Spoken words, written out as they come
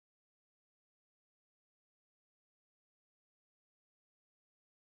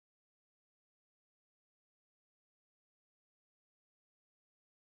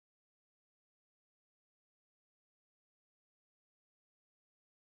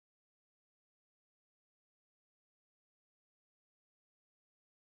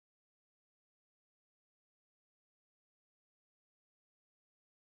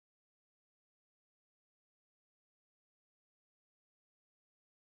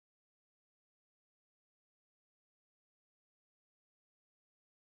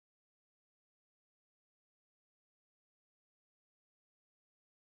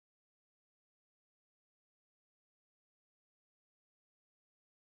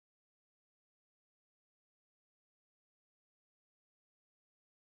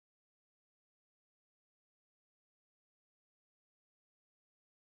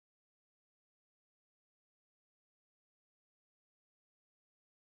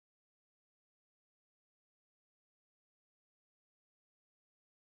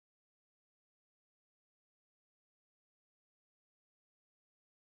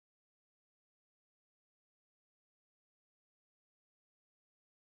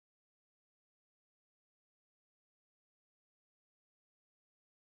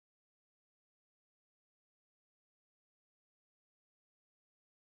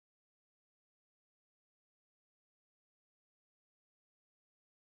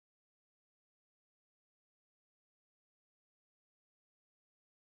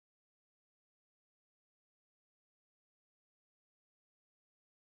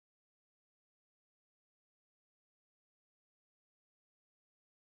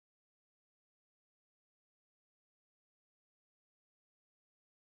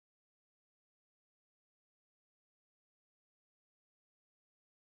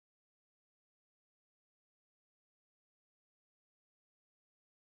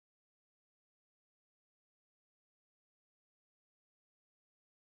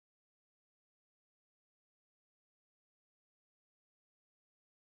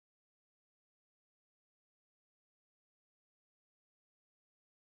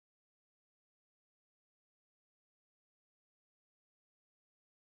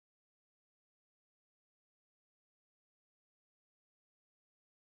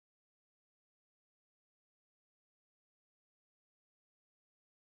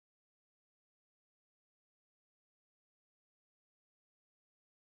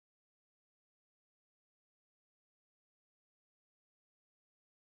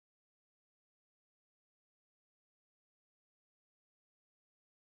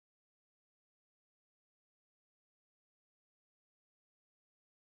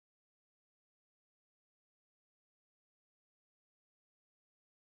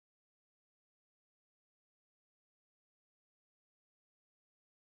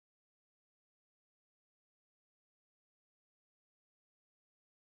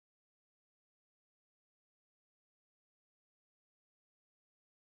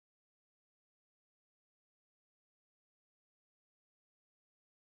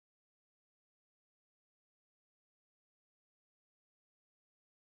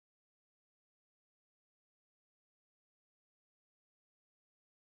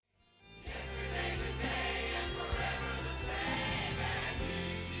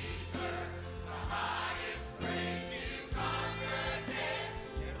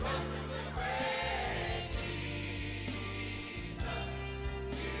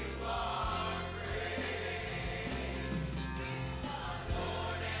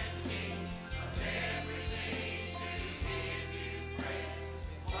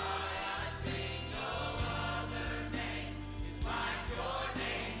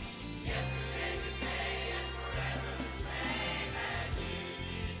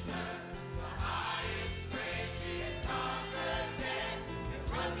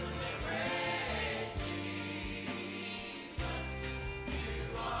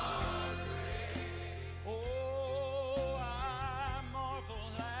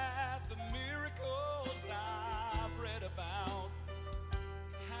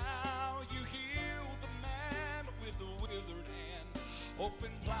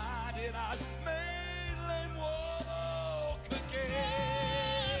Open blinded eyes, made lame walk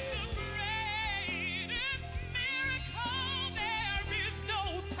again. The greatest miracle there is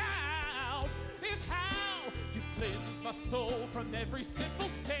no doubt is how you've cleansed my soul from every sinful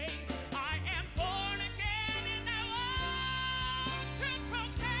stain. I am born again and I want to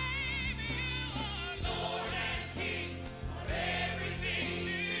proclaim you are Lord and King of everything.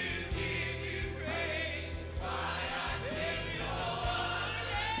 To give you praise is why I sing your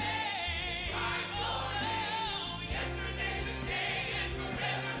name. I know yesterday, today, and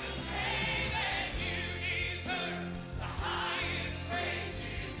forever the same. And you deserve the highest praise.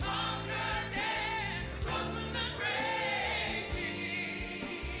 You conquered death, rose from the grave.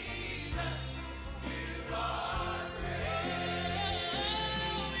 Jesus, you are great.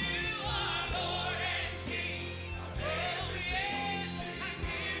 You are Lord and King of everything. I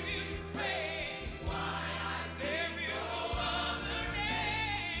give you praise. Why I serve you no other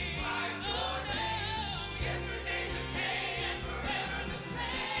name. I know yesterday, today, and forever the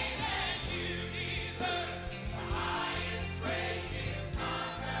same. And you deserve the highest praise. You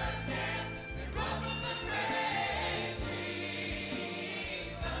conquered death and rose from the grave.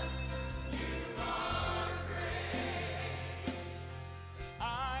 Jesus, you are great.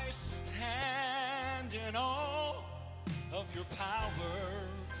 I stand in awe of your power.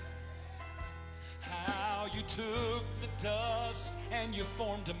 How you took the dust and you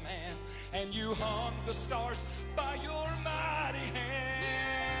formed a man, and you hung the stars by your mighty hand.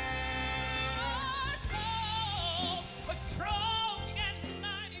 A strong and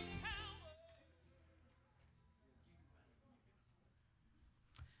mighty tower.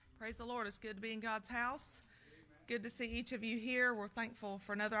 Praise the Lord. It's good to be in God's house. Good to see each of you here. We're thankful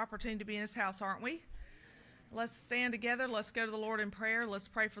for another opportunity to be in his house, aren't we? Let's stand together. Let's go to the Lord in prayer. Let's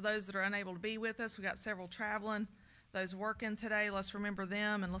pray for those that are unable to be with us. We got several traveling, those working today. Let's remember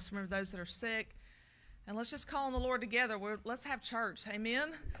them, and let's remember those that are sick. And let's just call on the Lord together. Let's have church.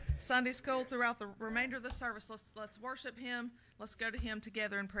 Amen. Sunday school throughout the remainder of the service. Let's worship him. Let's go to him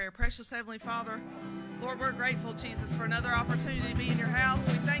together in prayer. Precious Heavenly Father, Lord, we're grateful, Jesus, for another opportunity to be in your house.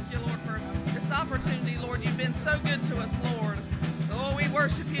 We thank you, Lord, for this opportunity, Lord. You've been so good to us, Lord. Oh, we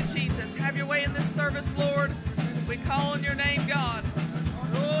worship you, Jesus. Have your way in this service, Lord. We call on your name, God.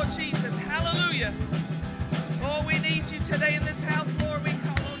 Oh, Jesus. Hallelujah. Oh, we need you today in this house, Lord. We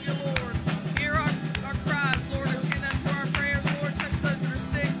call on you, Lord. Hear our cries, Lord. Attend unto our prayers, Lord. Touch those that are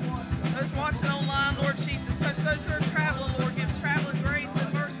sick, those watching online, Lord Jesus. Touch those that are traveling, Lord. Give traveling grace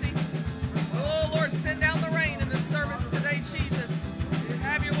and mercy. Oh, Lord, send down the rain in this service today, Jesus.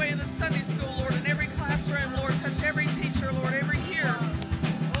 Have your way in the Sunday school, Lord, in every classroom, Lord. Touch every teacher, Lord, every hearer.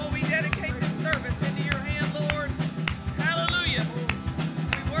 Oh, we dedicate this service into your hand, Lord. Hallelujah.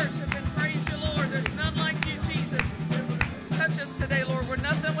 We worship and praise you, Lord. There's none like you, Jesus. Touch us today, Lord. We're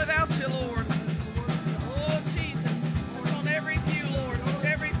nothing without you, Lord. Oh, Jesus. Touch on every pew, Lord. Touch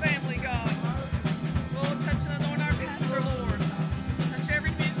every family, God. Oh, touch and anoint our pastor, Lord. Touch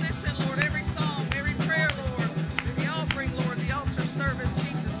every musician, Lord. Every song, every prayer, Lord. The offering, Lord. The altar service,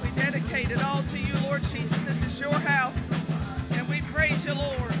 Jesus. We dedicate it all to you, Lord Jesus. This is your house. And we praise you,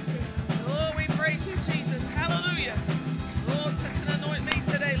 Lord. Oh, we praise you, Jesus. Hallelujah. Oh, touch and anoint me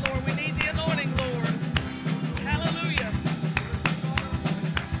today, Lord. We need the anointing, Lord. Hallelujah.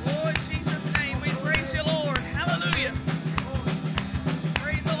 Oh, in Jesus' name, we praise you, Lord. Hallelujah.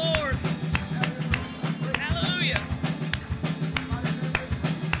 Praise the Lord. Hallelujah.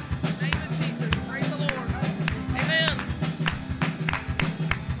 In the name of Jesus. Praise the Lord. Amen.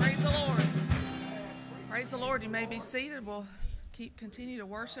 Praise the Lord. Praise the Lord. You may be seated. We'll continue to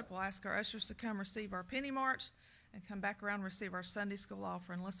worship. We'll ask our ushers to come receive our penny march and come back around and receive our Sunday school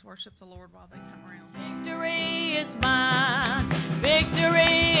offering. Let's worship the Lord while they come around. Victory is mine.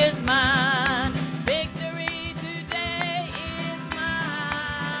 Victory is mine. Victory today is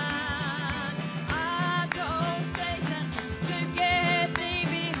mine. I told Satan to get thee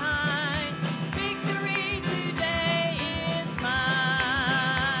behind. Victory today is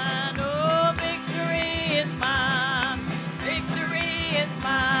mine. Oh, victory is mine. Victory is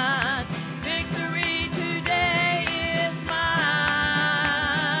mine. Victory today is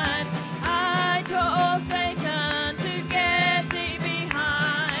mine. I told Satan to get thee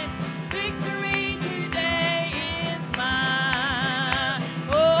behind. Victory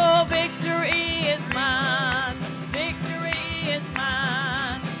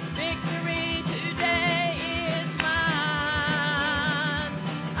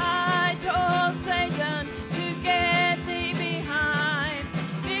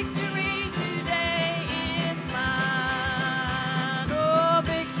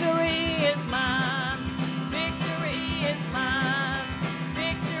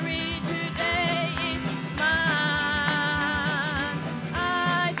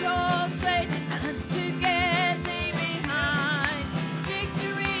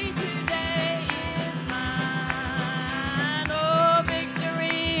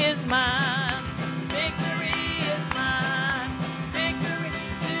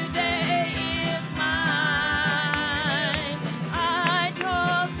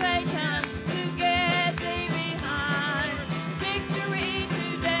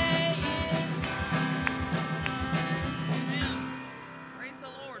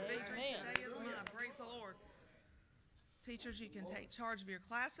Victory Amen. today is mine. Praise the Lord. Teachers, you can take charge of your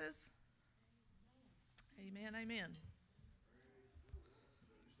classes. Amen, amen.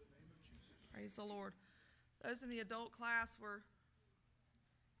 Praise the Lord. Those in the adult class were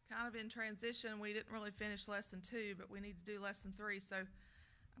kind of in transition. We didn't really finish lesson 2, but we need to do lesson 3. So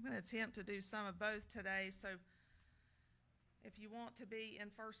I'm going to attempt to do some of both today. So if you want to be in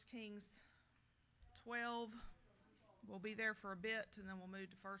 1 Kings 12, we'll be there for a bit, and then we'll move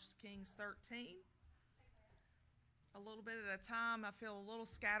to 1 Kings 13. A little bit at a time. I feel a little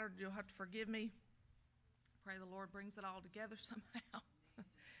scattered. You'll have to forgive me. Pray the Lord brings it all together somehow.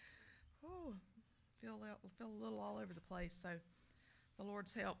 Oh, feel a little all over the place. So the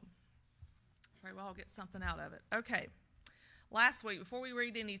Lord's help. Pray we'll all get something out of it. Okay. Last week, before we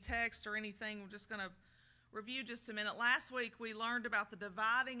read any text or anything, we're just going to review just a minute. Last week, we learned about the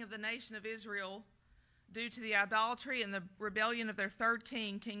dividing of the nation of Israel due to the idolatry and the rebellion of their third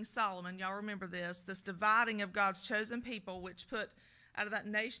king, King Solomon. Y'all remember this dividing of God's chosen people, which put out of that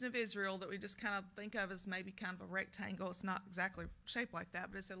nation of Israel that we just kind of think of as maybe kind of a rectangle. It's not exactly shaped like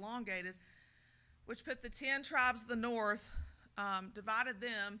that, but it's elongated, which put the 10 tribes of the north, divided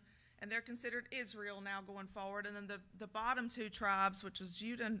them, and they're considered Israel now going forward. And then the bottom 2 tribes, which was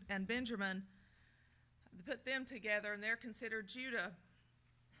Judah and Benjamin, put them together, and they're considered Judah.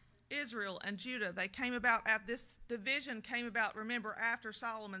 Israel and Judah, they came about, this division came about, remember, after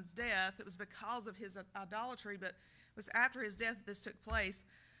Solomon's death. It was because of his idolatry, but it was after his death that this took place.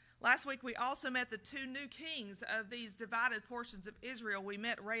 Last week, we also met the 2 new kings of these divided portions of Israel. We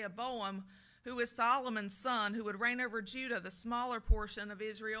met Rehoboam, who was Solomon's son, who would reign over Judah, the smaller portion of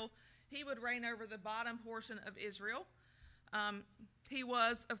Israel. He would reign over the bottom portion of Israel.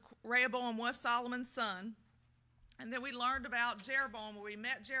 Rehoboam was Solomon's son. And then we learned about Jeroboam, where we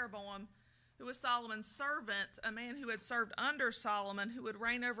met Jeroboam, who was Solomon's servant, a man who had served under Solomon, who would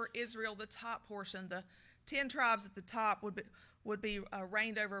reign over Israel, the top portion. The 10 tribes at the top would be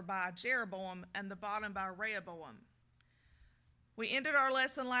reigned over by Jeroboam, and the bottom by Rehoboam. We ended our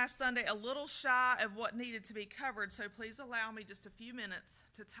lesson last Sunday a little shy of what needed to be covered, so please allow me just a few minutes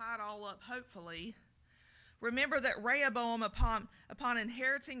to tie it all up, hopefully. Remember that Rehoboam, upon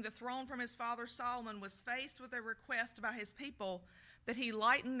inheriting the throne from his father Solomon, was faced with a request by his people that he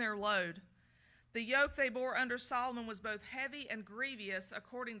lighten their load. The yoke they bore under Solomon was both heavy and grievous,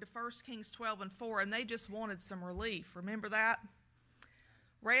 according to 1 Kings 12:4, and they just wanted some relief. Remember that?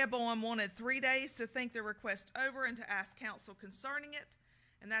 Rehoboam wanted 3 days to think the request over and to ask counsel concerning it,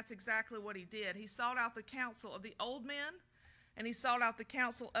 and that's exactly what he did. He sought out the counsel of the old men, and he sought out the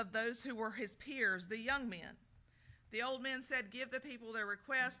counsel of those who were his peers, the young men. The old men said, "Give the people their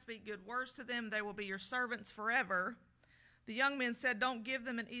requests, speak good words to them, they will be your servants forever." The young men said, "Don't give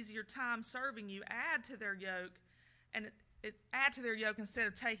them an easier time serving you. Add to their yoke, instead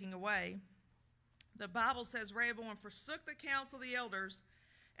of taking away." The Bible says Rehoboam forsook the counsel of the elders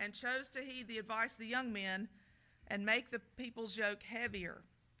and chose to heed the advice of the young men and make the people's yoke heavier.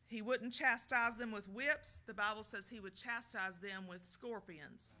 He wouldn't chastise them with whips. The Bible says he would chastise them with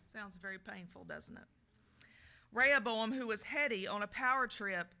scorpions. Sounds very painful, doesn't it? Rehoboam, who was heady on a power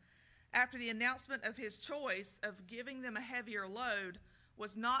trip, after the announcement of his choice of giving them a heavier load,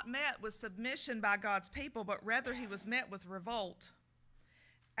 was not met with submission by God's people, but rather he was met with revolt.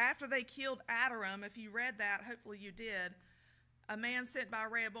 After they killed Adoram, if you read that, hopefully you did, a man sent by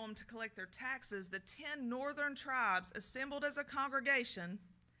Rehoboam to collect their taxes, the 10 northern tribes assembled as a congregation,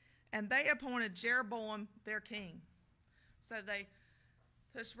 and they appointed Jeroboam their king. So they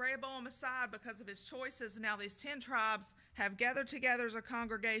pushed Rehoboam aside because of his choices. Now these 10 tribes have gathered together as a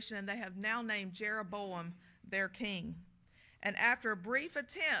congregation, and they have now named Jeroboam their king. And after a brief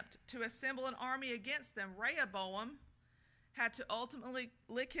attempt to assemble an army against them, Rehoboam had to ultimately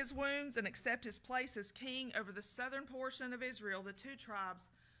lick his wounds and accept his place as king over the southern portion of Israel, the 2 tribes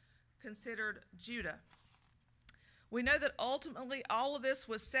considered Judah. We know that ultimately all of this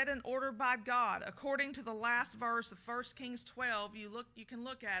was set in order by God. According to the last verse of 1 Kings 12, you can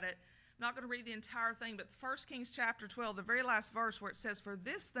look at it. I'm not going to read the entire thing, but 1 Kings chapter 12, the very last verse where it says, "For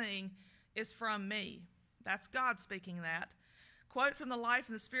this thing is from me." That's God speaking that. Quote from the Life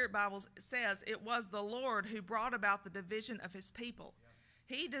and the Spirit Bibles says, "It was the Lord who brought about the division of his people.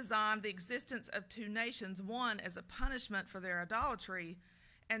 He designed the existence of 2 nations, one as a punishment for their idolatry,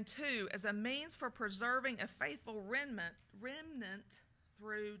 and 2 as a means for preserving a faithful remnant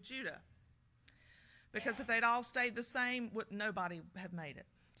through Judah." Because if they'd all stayed the same, nobody have made it.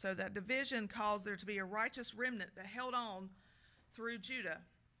 So that division caused there to be a righteous remnant that held on through Judah.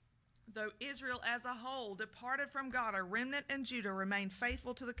 Though Israel as a whole departed from God, a remnant in Judah remained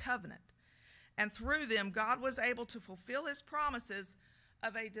faithful to the covenant. And through them, God was able to fulfill his promises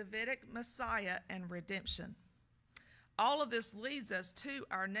of a Davidic Messiah and redemption. All of this leads us to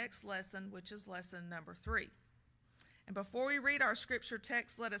our next lesson, which is lesson number 3. And before we read our scripture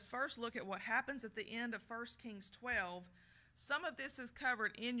text, let us first look at what happens at the end of 1 Kings 12. Some of this is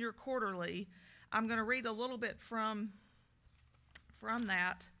covered in your quarterly. I'm going to read a little bit from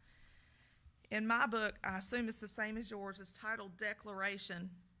that. In my book, I assume it's the same as yours, it's titled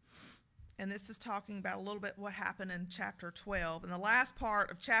Declaration. And this is talking about a little bit what happened in chapter 12. In the last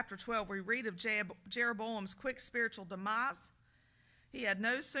part of chapter 12, we read of Jeroboam's quick spiritual demise. He had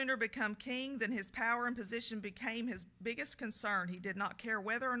no sooner become king than his power and position became his biggest concern. He did not care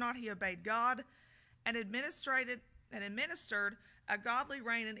whether or not he obeyed God and administered a godly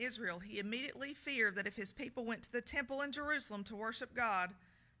reign in Israel. He immediately feared that if his people went to the temple in Jerusalem to worship God,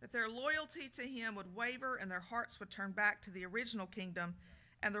 that their loyalty to him would waver and their hearts would turn back to the original kingdom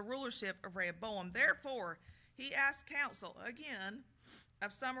and the rulership of Rehoboam. Therefore, he asked counsel again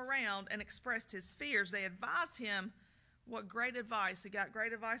of some around and expressed his fears. They advised him, what great advice. He got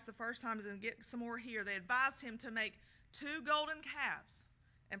great advice the first time. He's going to get some more here. They advised him to make 2 golden calves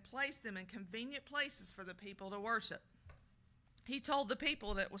and place them in convenient places for the people to worship. He told the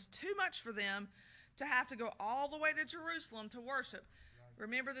people that it was too much for them to have to go all the way to Jerusalem to worship.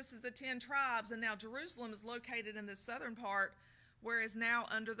 Remember, this is the 10 tribes, and now Jerusalem is located in the southern part, where it's now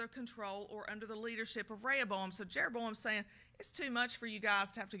under the control or under the leadership of Rehoboam. So Jeroboam's saying, it's too much for you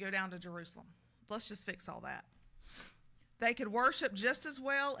guys to have to go down to Jerusalem. Let's just fix all that. They could worship just as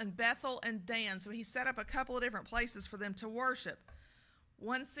well in Bethel and Dan. So he set up a couple of different places for them to worship.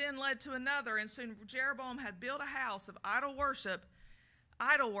 One sin led to another, and soon Jeroboam had built a house of idol worship,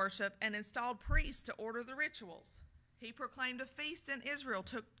 and installed priests to order the rituals. He proclaimed a feast in Israel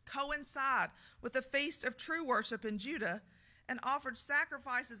to coincide with the feast of true worship in Judah, and offered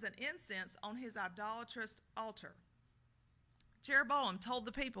sacrifices and incense on his idolatrous altar. Jeroboam told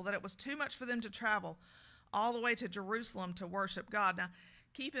the people that it was too much for them to travel all the way to Jerusalem to worship God. Now,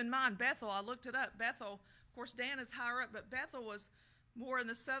 keep in mind, Bethel, I looked it up. Bethel, of course, Dan is higher up, but Bethel was more in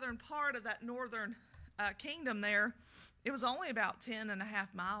the southern part of that northern kingdom there. It was only about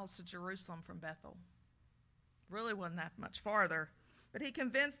 10.5 miles to Jerusalem from Bethel. Really wasn't that much farther. But he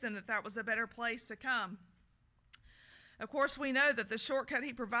convinced them that that was a better place to come. Of course, we know that the shortcut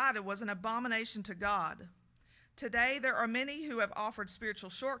he provided was an abomination to God. Today, there are many who have offered spiritual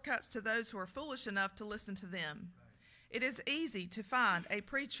shortcuts to those who are foolish enough to listen to them. It is easy to find a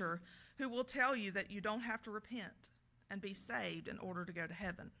preacher who will tell you that you don't have to repent and be saved in order to go to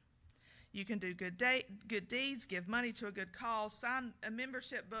heaven. You can do good deeds, give money to a good cause, sign a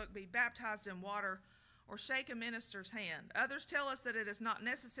membership book, be baptized in water, or shake a minister's hand. Others tell us that it is not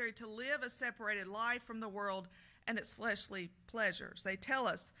necessary to live a separated life from the world and its fleshly pleasures. They tell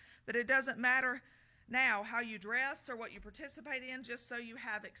us that it doesn't matter now how you dress or what you participate in, just so you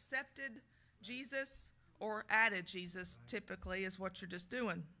have accepted Jesus or added Jesus, typically, is what you're just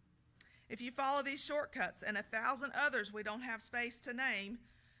doing. If you follow these shortcuts and 1,000 others we don't have space to name,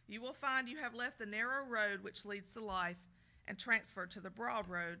 you will find you have left the narrow road which leads to life and transferred to the broad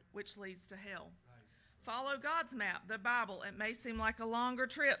road which leads to hell. Follow God's map, the Bible. It may seem like a longer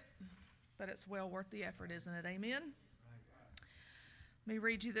trip, but it's well worth the effort, isn't it? Amen? Let me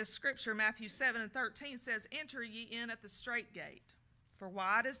read you this scripture. Matthew 7:13 says, Enter ye in at the strait gate, for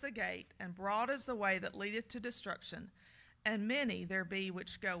wide is the gate, and broad is the way that leadeth to destruction, and many there be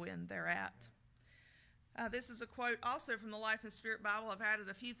which go in thereat. This is a quote also from the Life and Spirit Bible. I've added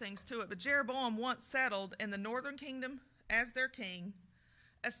a few things to it. But Jeroboam once settled in the northern kingdom as their king,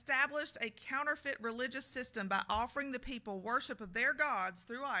 established a counterfeit religious system by offering the people worship of their gods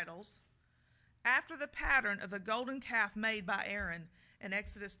through idols, after the pattern of the golden calf made by Aaron in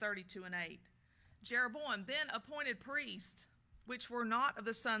Exodus 32:8. Jeroboam then appointed priests, which were not of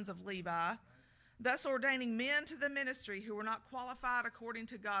the sons of Levi, thus ordaining men to the ministry who were not qualified according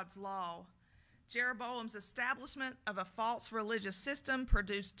to God's law. Jeroboam's establishment of a false religious system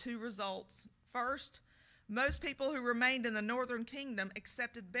produced 2 results. First, most people who remained in the northern kingdom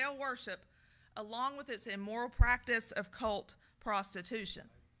accepted Baal worship along with its immoral practice of cult prostitution.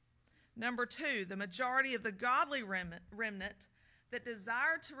 Number 2, the majority of the godly remnant that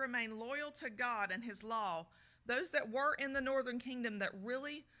desired to remain loyal to God and his law, those that were in the northern kingdom that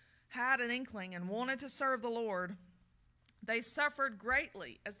really had an inkling and wanted to serve the Lord, they suffered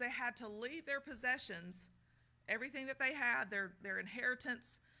greatly as they had to leave their possessions, everything that they had, their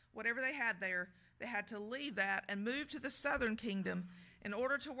inheritance, whatever they had there, they had to leave that and move to the southern kingdom in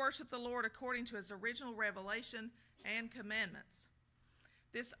order to worship the Lord according to his original revelation and commandments.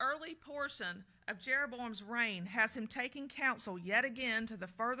 This early portion of Jeroboam's reign has him taking counsel yet again to the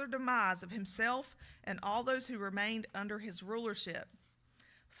further demise of himself and all those who remained under his rulership.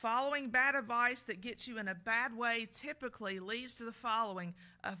 Following bad advice that gets you in a bad way typically leads to the following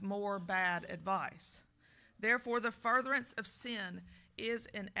of more bad advice. Therefore, the furtherance of sin is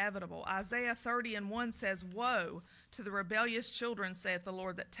inevitable. Isaiah 30:1 says, "Woe to the rebellious children, saith the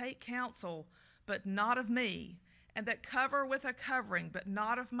Lord, that take counsel, but not of me, and that cover with a covering, but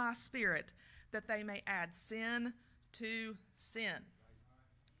not of my spirit, that they may add sin to sin."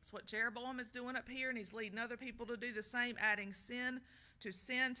 That's what Jeroboam is doing up here, and he's leading other people to do the same, adding sin to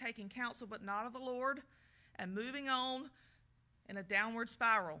sin, taking counsel but not of the Lord, and moving on in a downward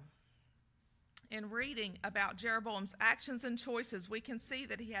spiral. In reading about Jeroboam's actions and choices, we can see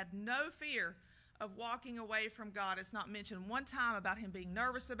that he had no fear of walking away from God. It's not mentioned one time about him being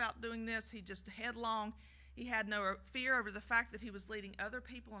nervous about doing this. He just headlong. He had no fear over the fact that he was leading other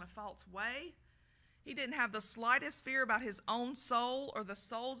people in a false way. He didn't have the slightest fear about his own soul or the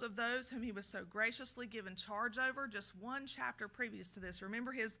souls of those whom he was so graciously given charge over. Just one chapter previous to this.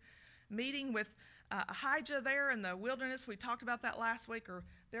 Remember his meeting with Ahijah there in the wilderness? We talked about that last week, or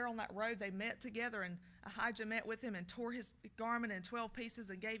there on that road they met together, and Ahijah met with him and tore his garment in 12 pieces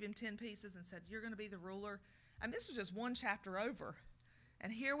and gave him 10 pieces and said, "You're going to be the ruler." And this was just one chapter over.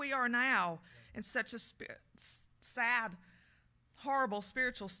 And here we are now in such a sad, horrible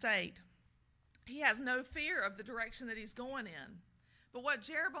spiritual state. He has no fear of the direction that he's going in. But what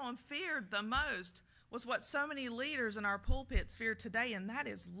Jeroboam feared the most was what so many leaders in our pulpits fear today, and that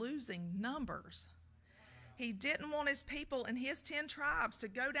is losing numbers. He didn't want his people in his 10 tribes to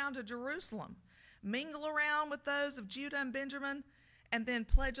go down to Jerusalem, mingle around with those of Judah and Benjamin, and then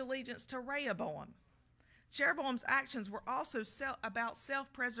pledge allegiance to Rehoboam. Jeroboam's actions were also about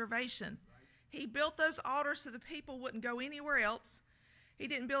self-preservation. He built those altars so the people wouldn't go anywhere else. He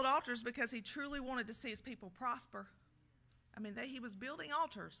didn't build altars because he truly wanted to see his people prosper. I mean, he was building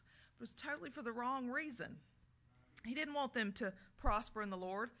altars, but it was totally for the wrong reason. He didn't want them to prosper in the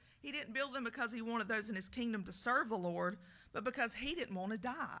Lord. He didn't build them because he wanted those in his kingdom to serve the Lord, but because he didn't want to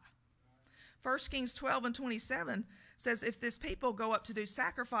die. 1 Kings 12:27 says, "If this people go up to do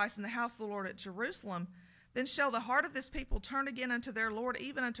sacrifice in the house of the Lord at Jerusalem, then shall the heart of this people turn again unto their Lord,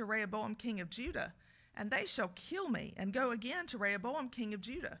 even unto Rehoboam king of Judah. And they shall kill me, and go again to Rehoboam king of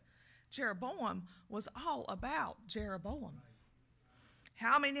Judah." Jeroboam was all about Jeroboam.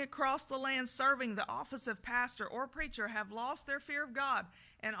 How many across the land serving the office of pastor or preacher have lost their fear of God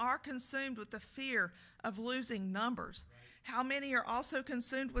and are consumed with the fear of losing numbers? How many are also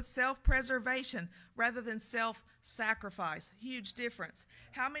consumed with self-preservation rather than self-sacrifice? Huge difference.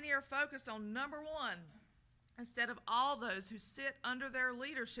 How many are focused on number one instead of all those who sit under their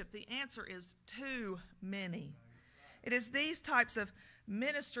leadership? The answer is too many. It is these types of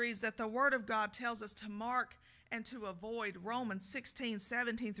ministries that the Word of God tells us to mark and to avoid. Romans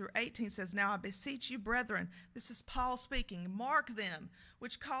 16:17-18 says, "Now I beseech you, brethren," this is Paul speaking, "mark them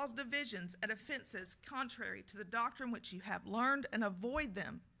which cause divisions and offenses contrary to the doctrine which you have learned, and avoid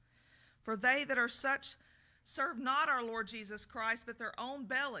them. For they that are such serve not our Lord Jesus Christ, but their own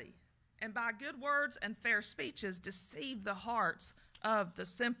belly, and by good words and fair speeches deceive the hearts of the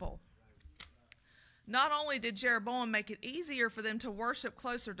simple." Not only did Jeroboam make it easier for them to worship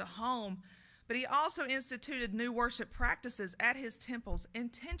closer to home, but he also instituted new worship practices at his temples,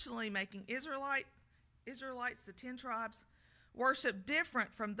 intentionally making Israelites, the 10 tribes, worship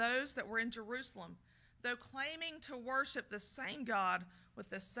different from those that were in Jerusalem, though claiming to worship the same God with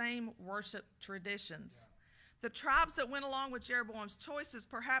the same worship traditions. The tribes that went along with Jeroboam's choices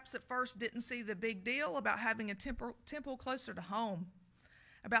perhaps at first didn't see the big deal about having a temple closer to home,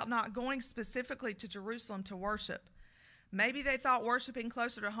 about not going specifically to Jerusalem to worship. Maybe they thought worshiping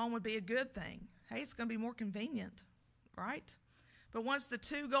closer to home would be a good thing. Hey, it's going to be more convenient, right? But once the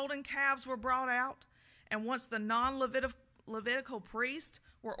 2 golden calves were brought out, and once the non-Levitical priests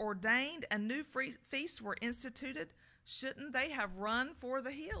were ordained and new feasts were instituted, shouldn't they have run for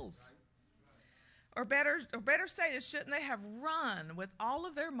the hills? Or better stated, shouldn't they have run with all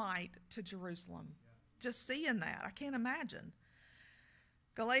of their might to Jerusalem? Just seeing that, I can't imagine.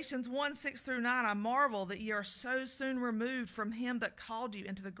 Galatians 1:6-9, "I marvel that ye are so soon removed from him that called you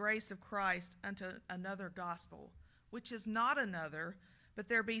into the grace of Christ unto another gospel, which is not another, but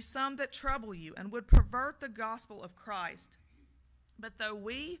there be some that trouble you, and would pervert the gospel of Christ. But though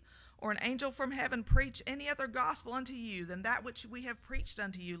we or an angel from heaven preach any other gospel unto you than that which we have preached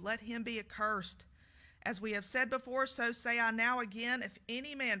unto you, let him be accursed. As we have said before, so say I now again, if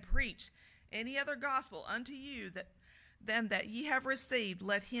any man preach any other gospel unto you than that ye have received,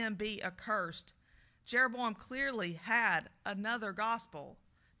 let him be accursed." Jeroboam clearly had another gospel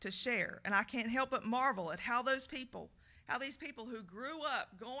to share, and I can't help but marvel at how these people who grew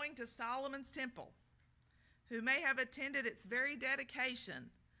up going to Solomon's temple, who may have attended its very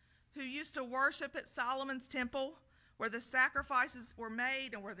dedication, who used to worship at Solomon's temple, where the sacrifices were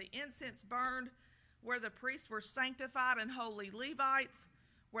made and where the incense burned, where the priests were sanctified and holy Levites,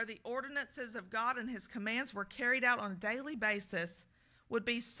 where the ordinances of God and his commands were carried out on a daily basis, would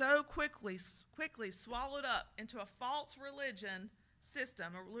be so quickly swallowed up into a false religious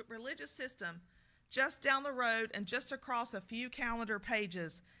system just down the road and just across a few calendar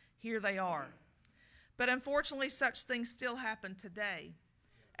pages. Here they are. But unfortunately, such things still happen today.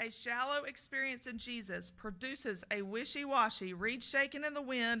 A shallow experience in Jesus produces a wishy-washy, reed shaken in the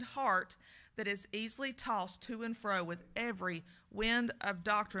wind heart that is easily tossed to and fro with every wind of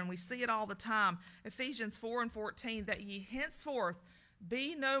doctrine. We see it all the time. Ephesians 4:14, that ye henceforth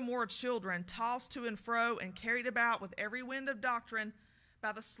be no more children, tossed to and fro and carried about with every wind of doctrine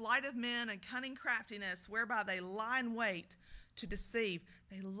by the sleight of men and cunning craftiness, whereby they lie in wait to deceive.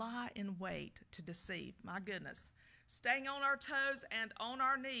 They lie in wait to deceive. My goodness. Staying on our toes and on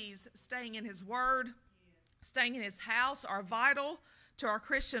our knees, staying in his word, staying in his house are vital to our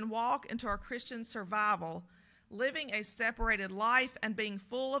Christian walk and to our Christian survival. Living a separated life and being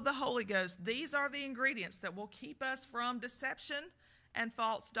full of the Holy Ghost, these are the ingredients that will keep us from deception and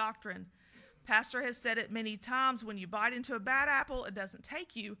false doctrine. Pastor has said it many times, when you bite into a bad apple, it doesn't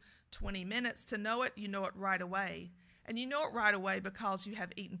take you 20 minutes to know it. You know it right away. And you know it right away because you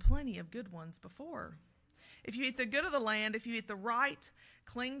have eaten plenty of good ones before. If you eat the good of the land, if you eat the right,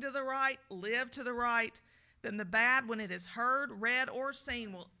 cling to the right, live to the right, then the bad, when it is heard, read, or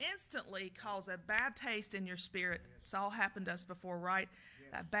seen, will instantly cause a bad taste in your spirit. It's all happened to us before, right?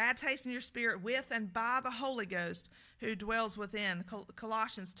 That bad taste in your spirit with and by the Holy Ghost who dwells within.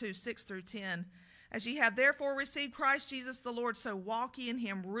 Colossians 2:6-10. As ye have therefore received Christ Jesus the Lord, so walk ye in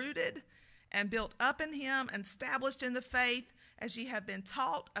him, rooted and built up in him, and established in the faith, as ye have been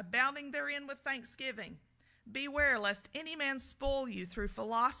taught, abounding therein with thanksgiving. Beware lest any man spoil you through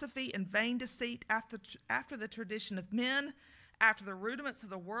philosophy and vain deceit, after the tradition of men, after the rudiments of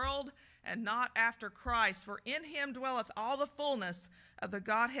the world, and not after Christ. For in him dwelleth all the fullness of the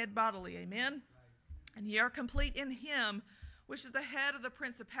Godhead bodily. Amen. And ye are complete in him, which is the head of the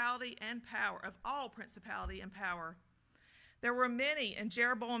principality and power, of all principality and power. There were many in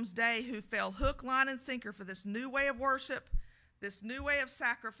Jeroboam's day who fell hook, line, and sinker for this new way of worship, this new way of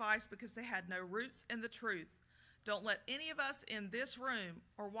sacrifice, because they had no roots in the truth. Don't let any of us in this room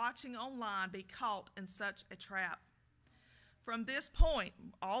or watching online be caught in such a trap. From this point,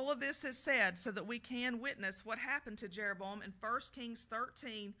 all of this is said so that we can witness what happened to Jeroboam in 1 Kings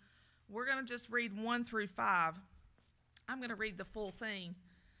 13. We're going to just read 1-5. I'm going to read the full thing.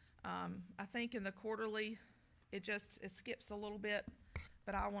 I think in the quarterly, it skips a little bit,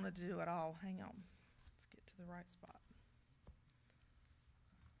 but I wanted to do it all. Hang on. Let's get to the right spot.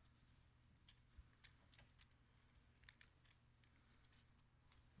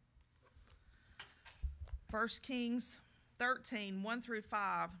 1 Kings 13,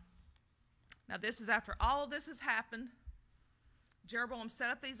 1-5. Now this is after all of this has happened. Jeroboam set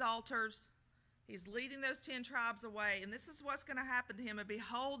up these altars. He's leading those 10 tribes away. And this is what's going to happen to him. And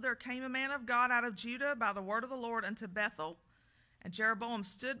behold, there came a man of God out of Judah by the word of the Lord unto Bethel. And Jeroboam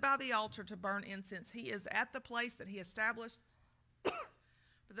stood by the altar to burn incense. He is at the place that he established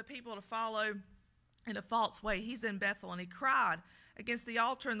for the people to follow in a false way. He's in Bethel. And he cried against the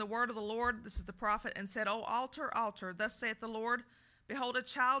altar in the word of the Lord, this is the prophet, and said, O altar, altar, thus saith the Lord, behold, a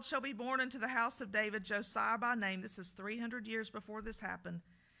child shall be born into the house of David, Josiah by name. This is 300 years before this happened.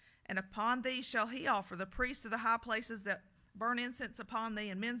 And upon thee shall he offer the priests of the high places that burn incense upon thee,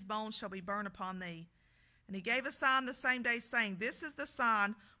 and men's bones shall be burned upon thee. And he gave a sign the same day, saying, This is the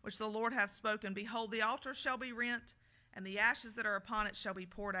sign which the Lord hath spoken. Behold, the altar shall be rent, and the ashes that are upon it shall be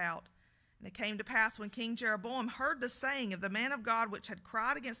poured out. And it came to pass, when King Jeroboam heard the saying of the man of God which had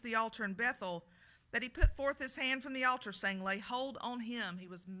cried against the altar in Bethel, that he put forth his hand from the altar, saying, Lay hold on him. He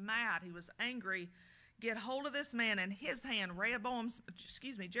was mad. He was angry. Get hold of this man. And his hand,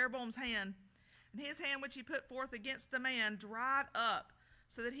 Jeroboam's hand, and his hand which he put forth against the man dried up,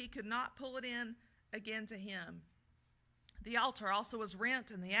 so that he could not pull it in again to him. The altar also was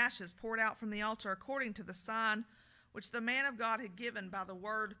rent, and the ashes poured out from the altar, according to the sign which the man of God had given by the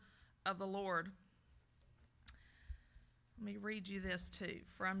word of the Lord. Let me read you this too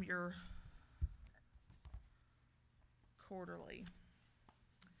from your quarterly.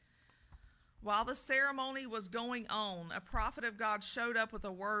 While the ceremony was going on, a prophet of God showed up with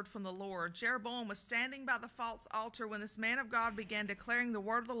a word from the Lord. Jeroboam was standing by the false altar when this man of God began declaring the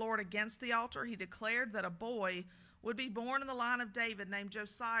word of the Lord against the altar. He declared that a boy would be born in the line of David named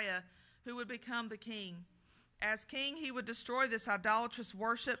Josiah, who would become the king. As king, he would destroy this idolatrous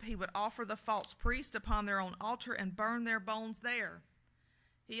worship. He would offer the false priest upon their own altar and burn their bones there.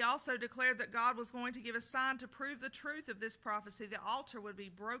 He also declared that God was going to give a sign to prove the truth of this prophecy. The altar would be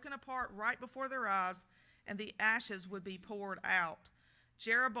broken apart right before their eyes, and the ashes would be poured out.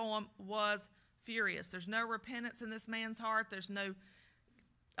 Jeroboam was furious. There's no repentance in this man's heart. There's no,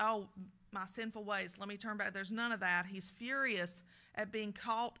 oh, my sinful ways, let me turn back. There's none of that. He's furious at being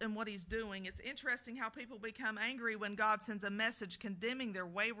caught in what he's doing. It's interesting how people become angry when God sends a message condemning their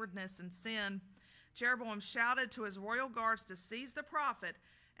waywardness and sin. Jeroboam shouted to his royal guards to seize the prophet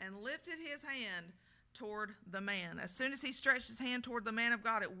and lifted his hand toward the man. As soon as he stretched his hand toward the man of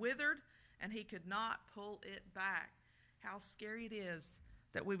God, it withered, and he could not pull it back. How scary it is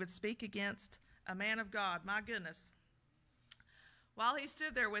that we would speak against a man of God. My goodness. While he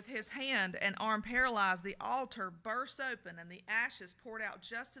stood there with his hand and arm paralyzed, the altar burst open and the ashes poured out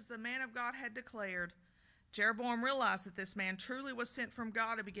just as the man of God had declared. Jeroboam realized that this man truly was sent from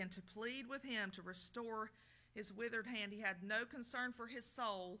God and began to plead with him to restore his withered hand. He had no concern for his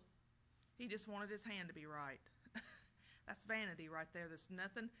soul. He just wanted his hand to be right. That's vanity right there. There's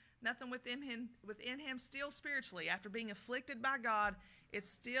nothing within him still spiritually. After being afflicted by God, it's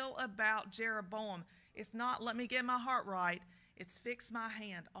still about Jeroboam. It's not, let me get my heart right. It's fix my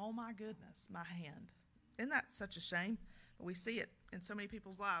hand. Oh my goodness, my hand. Isn't that such a shame? But we see it in so many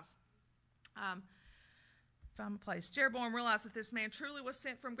people's lives. Find a place. Jeroboam realized that this man truly was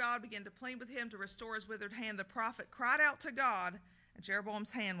sent from God, began to plead with him to restore his withered hand. The prophet cried out to God, and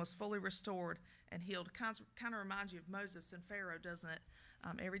Jeroboam's hand was fully restored and healed. Kind of reminds you of Moses and Pharaoh, doesn't it?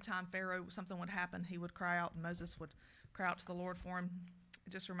 Every time Pharaoh, something would happen, he would cry out, and Moses would cry out to the Lord for him.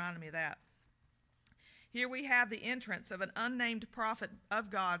 It just reminded me of that. Here we have the entrance of an unnamed prophet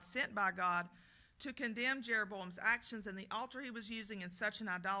of God, sent by God, to condemn Jeroboam's actions and the altar he was using in such an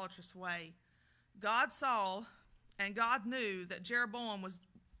idolatrous way. God saw and God knew that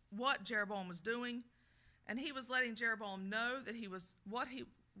what Jeroboam was doing, and he was letting Jeroboam know that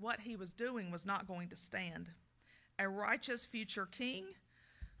what he was doing was not going to stand. A righteous future king,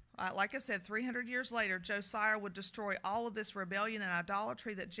 like I said, 300 years later, Josiah would destroy all of this rebellion and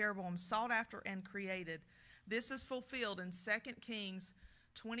idolatry that Jeroboam sought after and created. This is fulfilled in 2 Kings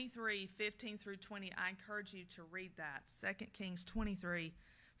 23, 15 through 20. I encourage you to read that. 2 Kings 23,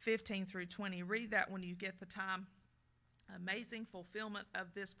 15 through 20. Read that when you get the time. Amazing fulfillment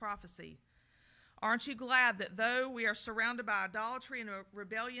of this prophecy. Aren't you glad that though we are surrounded by idolatry and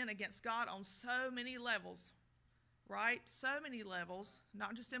rebellion against God on so many levels, right? So many levels,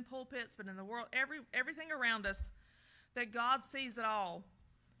 not just in pulpits, but in the world, everything around us, that God sees it all.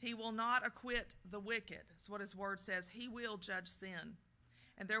 He will not acquit the wicked. That's what his word says. He will judge sin.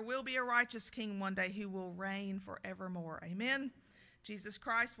 And there will be a righteous king one day who will reign forevermore. Amen. Jesus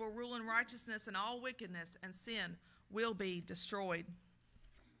Christ will rule in righteousness, and all wickedness and sin will be destroyed.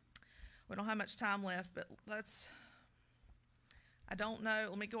 We don't have much time left, but I don't know.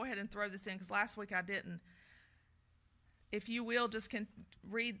 Let me go ahead and throw this in because last week I didn't. If you will, just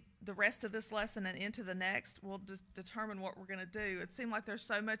read the rest of this lesson and into the next. We'll just determine what we're going to do. It seemed like there's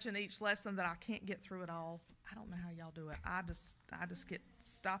so much in each lesson that I can't get through it all. I don't know how y'all do it. I just get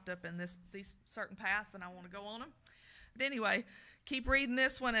stopped up in these certain paths, and I want to go on them. But anyway, keep reading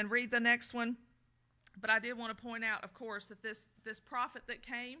this one and read the next one. But I did want to point out, of course, that this prophet that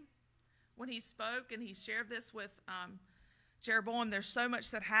came, when he spoke and he shared this with Jeroboam, there's so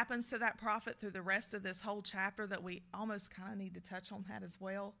much that happens to that prophet through the rest of this whole chapter that we almost kind of need to touch on that as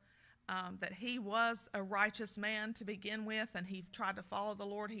well. That he was a righteous man to begin with, and he tried to follow the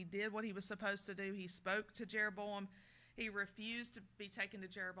Lord. He did what he was supposed to do. He spoke to Jeroboam. He refused to be taken to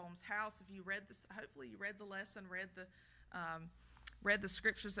Jeroboam's house. If you read this, hopefully you read the lesson, read the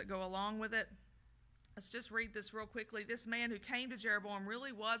scriptures that go along with it. Let's just read this real quickly. This man who came to Jeroboam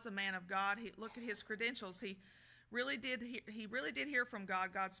really was a man of God. Look at his credentials. He really did hear from God.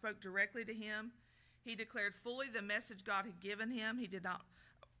 God spoke directly to him. He declared fully the message God had given him. He did not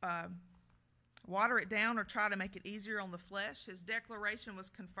water it down or try to make it easier on the flesh. His declaration was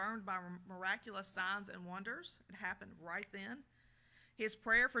confirmed by miraculous signs and wonders. It happened right then. His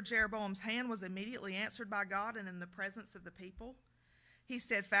prayer for Jeroboam's hand was immediately answered by God and in the presence of the people. He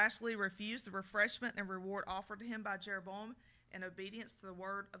steadfastly refused the refreshment and reward offered to him by Jeroboam in obedience to the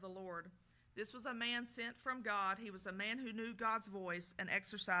word of the Lord. This was a man sent from God. He was a man who knew God's voice and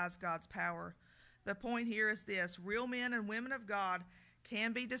exercised God's power. The point here is this: real men and women of God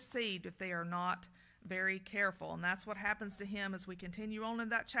can be deceived if they are not very careful. And that's what happens to him as we continue on in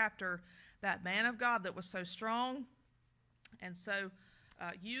that chapter. That man of God that was so strong and so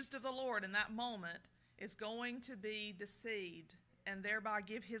used of the Lord in that moment is going to be deceived and thereby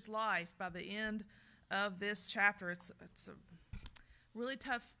give his life by the end of this chapter. It's really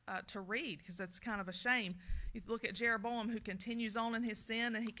tough to read because it's kind of a shame. You look at Jeroboam, who continues on in his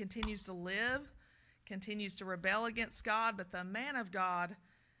sin, and he continues to live, continues to rebel against God. But the man of God,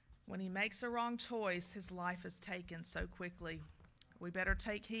 when he makes a wrong choice, his life is taken so quickly. We better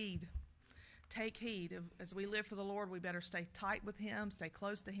take heed. Take heed. As we live for the Lord, we better stay tight with him, stay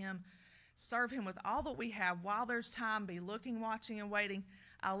close to him, serve him with all that we have while there's time. Be looking, watching, and waiting.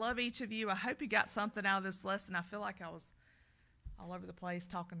 I love each of you. I hope you got something out of this lesson. I feel like I was all over the place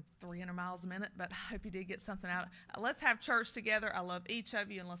talking 300 miles a minute, but I hope you did get something out. Let's have church together. I love each of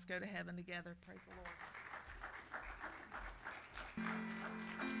you, and let's go to heaven together. Praise the Lord.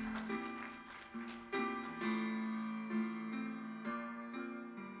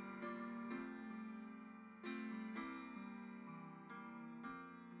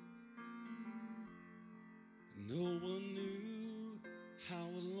 No one knew how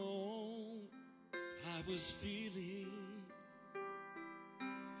alone I was feeling,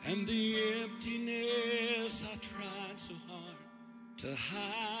 and the emptiness I tried so hard to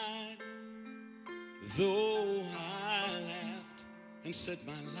hide. Though I laughed and said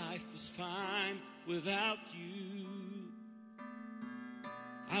my life was fine without you,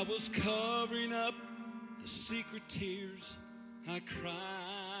 I was covering up the secret tears I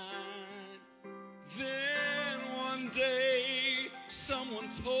cried. Then one day someone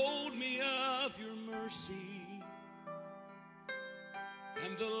told me of your mercy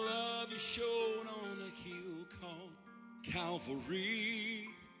and the love you showed on a hill called Calvary.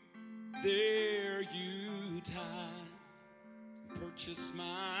 There you died, purchased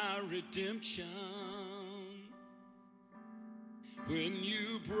my redemption. When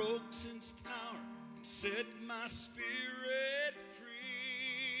you broke sin's power and set my spirit free,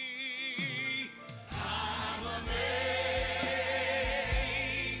 I'm amazed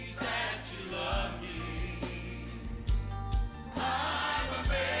that you love me. I'm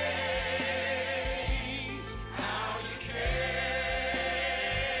amazed how you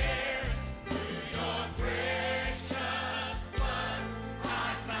care. Through your precious blood I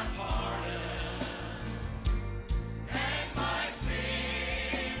found pardon, and my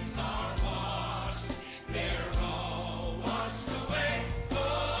sins are washed. They're all washed away.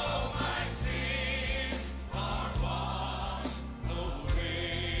 Oh, my sins are washed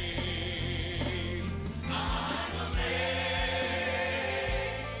away. I'm amazed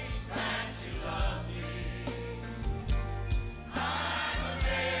that you love me. I'm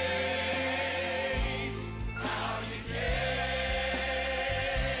amazed how you care.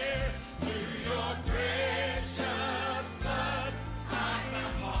 Through your precious blood I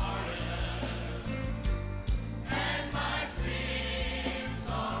found pardon, and my sins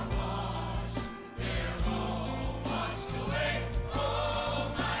are washed. They're all washed away.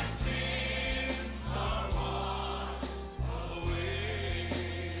 Oh, my sins are washed away.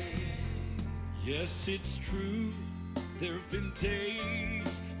 Yes, it's true, there have been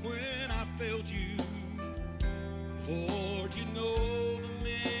days when I failed you. Lord, you know the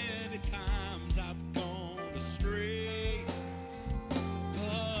many times I've gone astray.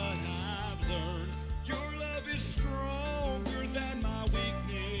 But I've learned your love is stronger than my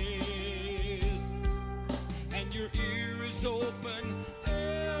weakness, and your ear is open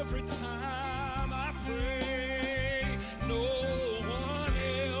every time I pray. No one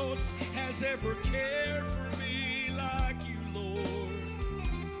else has ever cared for me like you, Lord.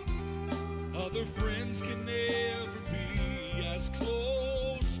 Other friends can never be as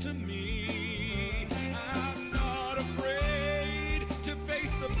close to me. I'm not afraid to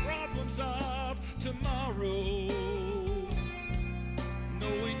face the problems of tomorrow,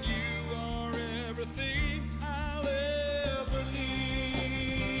 knowing you are everything I'll ever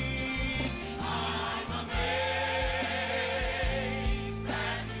need. I'm amazed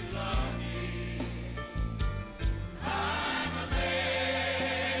that you love me. I'm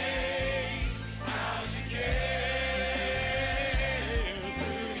amazed how you care.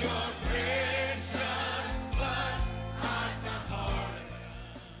 Through your precious blood I found pardon,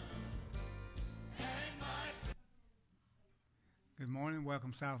 and my Good morning.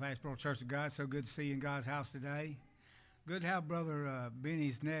 Welcome, South Asheboro Church of God. So good to see you in God's house today. Good to have Brother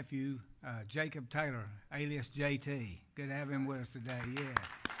Benny's nephew, Jacob Taylor, alias JT. Good to have him with us today. Yeah.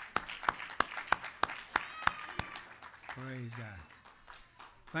 Praise God.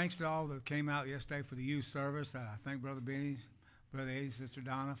 Thanks to all that came out yesterday for the youth service. I thank Brother Benny, Brother Eddie, Sister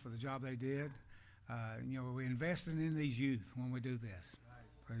Donna for the job they did. We're investing in these youth when we do this.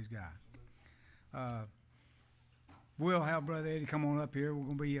 Praise God. We'll have Brother Eddie come on up here. We're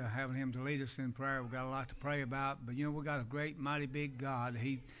going to be having him to lead us in prayer. We've got a lot to pray about. But, we've got a great, mighty, big God.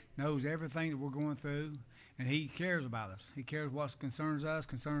 He knows everything that we're going through, and he cares about us. He cares what concerns us,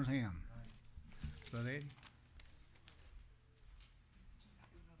 concerns him. Brother Eddie?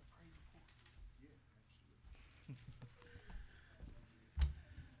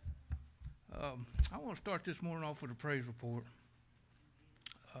 I want to start this morning off with a praise report.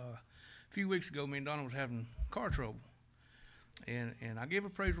 A few weeks ago, me and Donna was having car trouble, and I gave a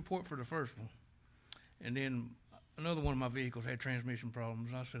praise report for the first one, and then another one of my vehicles had transmission problems.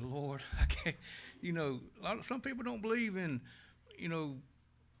 And I said, Lord, I can't. Some people don't believe in,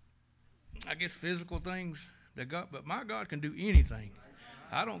 I guess physical things that God, but my God can do anything.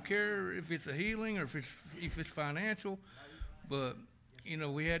 I don't care if it's a healing or if it's financial, but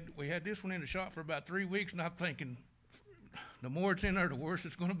we had this one in the shop for about 3 weeks, and I'm thinking, the more it's in there, the worse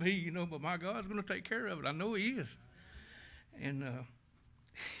it's going to be, But my God's going to take care of it. I know He is. And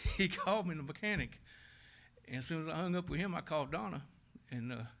he called me, the mechanic, and as soon as I hung up with him, I called Donna,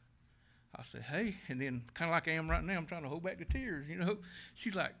 and I said, "Hey," and then kind of like I am right now, I'm trying to hold back the tears,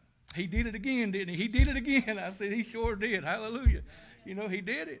 She's like, "He did it again, didn't he? He did it again." I said, "He sure did. Hallelujah." He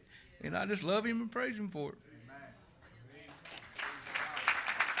did it. And I just love Him and praise Him for it.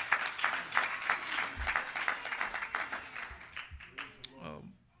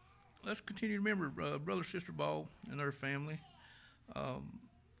 Let's continue to remember Brother Sister Ball and their family.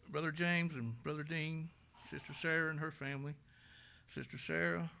 Brother James and Brother Dean, Sister Sarah and her family, Sister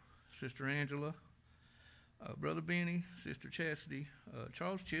Sarah, Sister Angela, Brother Benny, Sister Chastity,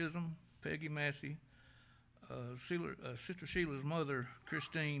 Charles Chisholm, Peggy Massey, Sister Sheila's mother,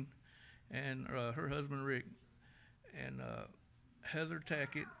 Christine, and her husband, Rick, and Heather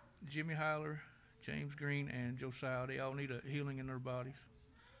Tackett, Jimmy Heiler, James Green, and Josiah. They all need a healing in their bodies.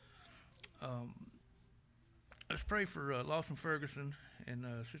 Let's pray for Lawson Ferguson and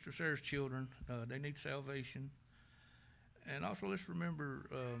Sister Sarah's children. They need salvation. And also let's remember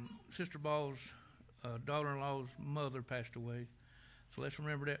Sister Ball's daughter-in-law's mother passed away. So let's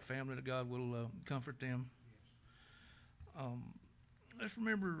remember that family, that God will comfort them. Let's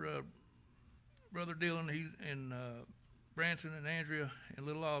remember Brother Dylan and Branson and Andrea and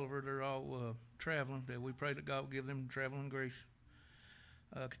little Oliver. They're all traveling. That we pray that God will give them traveling grace.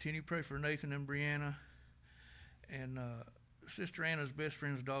 Continue to pray for Nathan and Brianna and Sister Anna's best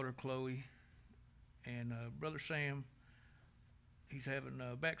friend's daughter, Chloe, and Brother Sam. He's having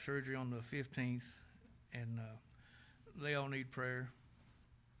back surgery on the 15th, and they all need prayer.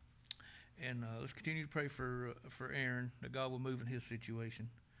 And let's continue to pray for Aaron, that God will move in his situation.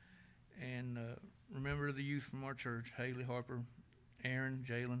 And remember the youth from our church, Haley, Harper, Aaron,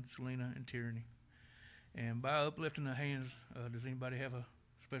 Jalen, Selena, and Tyranny. And by uplifting the hands, does anybody have a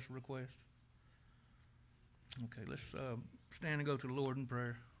special request? Okay, let's stand and go to the Lord in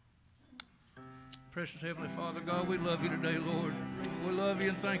prayer. Precious Heavenly Father, God, we love you today, Lord. We love you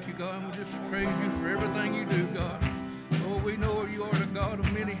and thank you, God, and we just praise you for everything you do, God. Lord, we know you are the God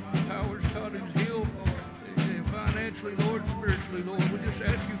of many powers, God, who's healed and financially, Lord, spiritually, Lord. We just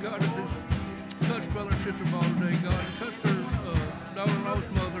ask you, God, to just touch Brother and Sister Ball today, God, and touch their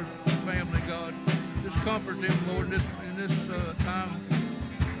daughter-in-law's mother, family, God. Just comfort them, Lord, in this time.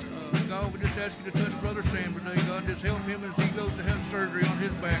 God, we just ask you to touch Brother Sam today, God. Just help him as he goes to have surgery on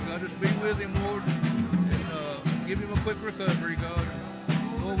his back, God. Just be with him, Lord, and give him a quick recovery, God.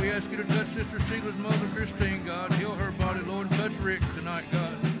 Lord, we ask you to touch Sister Sheila's mother, Christine, God. Heal her body, Lord, and touch Rick tonight,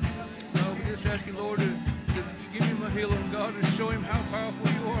 God. God, we just ask you, Lord, to give him a healing, God, and show him how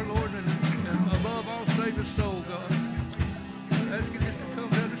powerful you are, Lord, and above all, save his soul, God. I ask you just to come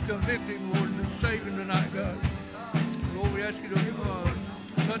down, just convict him, Lord, and save him tonight, God. Lord, we ask you to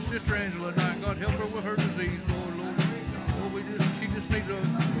touch Sister Angela tonight, God. Help her with her disease, Lord. Lord, she just needs a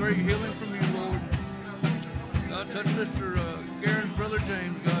great healing from you, Lord. God, touch Sister Garen's brother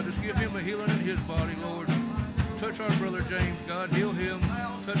James, God. Just give him a healing in his body, Lord. Touch our brother James, God. Heal him.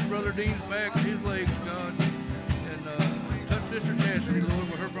 Touch Brother Dean's back and his legs, God. And touch Sister Chastity, Lord,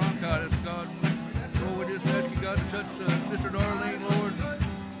 with her bronchitis, God. Lord, we just ask you, God, to touch Sister Darlene, Lord.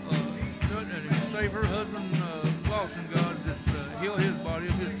 And save her husband, Lawson, God. Just heal his body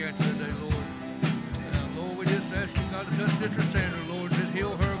of his cancer today, Lord. Lord, we just ask you, God, to touch Sister Sandra, Lord. Just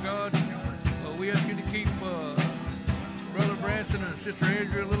heal her, God. We ask you to keep Brother Branson and Sister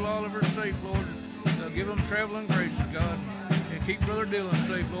Andrea, little Oliver safe, Lord. Give them traveling graces, God. And keep Brother Dylan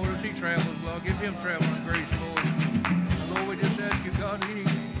safe, Lord, as he travels, Lord. Give him traveling grace, Lord. Lord, we just ask you, God,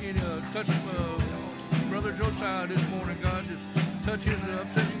 touch Brother Josiah this morning, God. Just touch his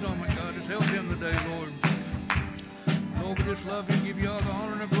upset stomach, God. Just help him today, Lord. Lord, we just love you and give you all the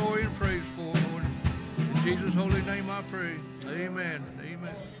honor and the glory and praise for, Lord. In Jesus' holy name I pray. Amen.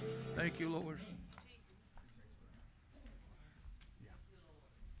 Amen. Thank you, Lord.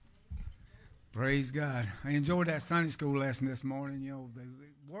 Praise God. I enjoyed that Sunday school lesson this morning.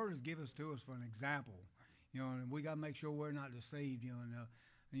 The word is given to us for an example. And we got to make sure we're not deceived.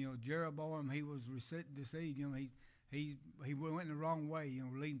 And Jeroboam, he was deceived. he went in the wrong way,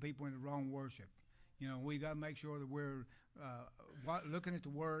 leading people into wrong worship. We got to make sure that we're looking at the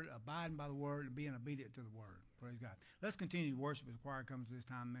Word, abiding by the Word, and being obedient to the Word. Praise God. Let's continue to worship as the choir comes this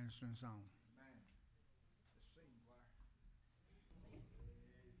time ministering song.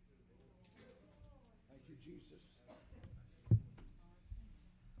 Thank you, Jesus.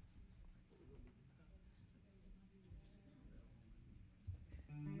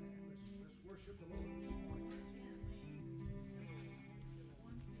 Let's worship the Lord this morning.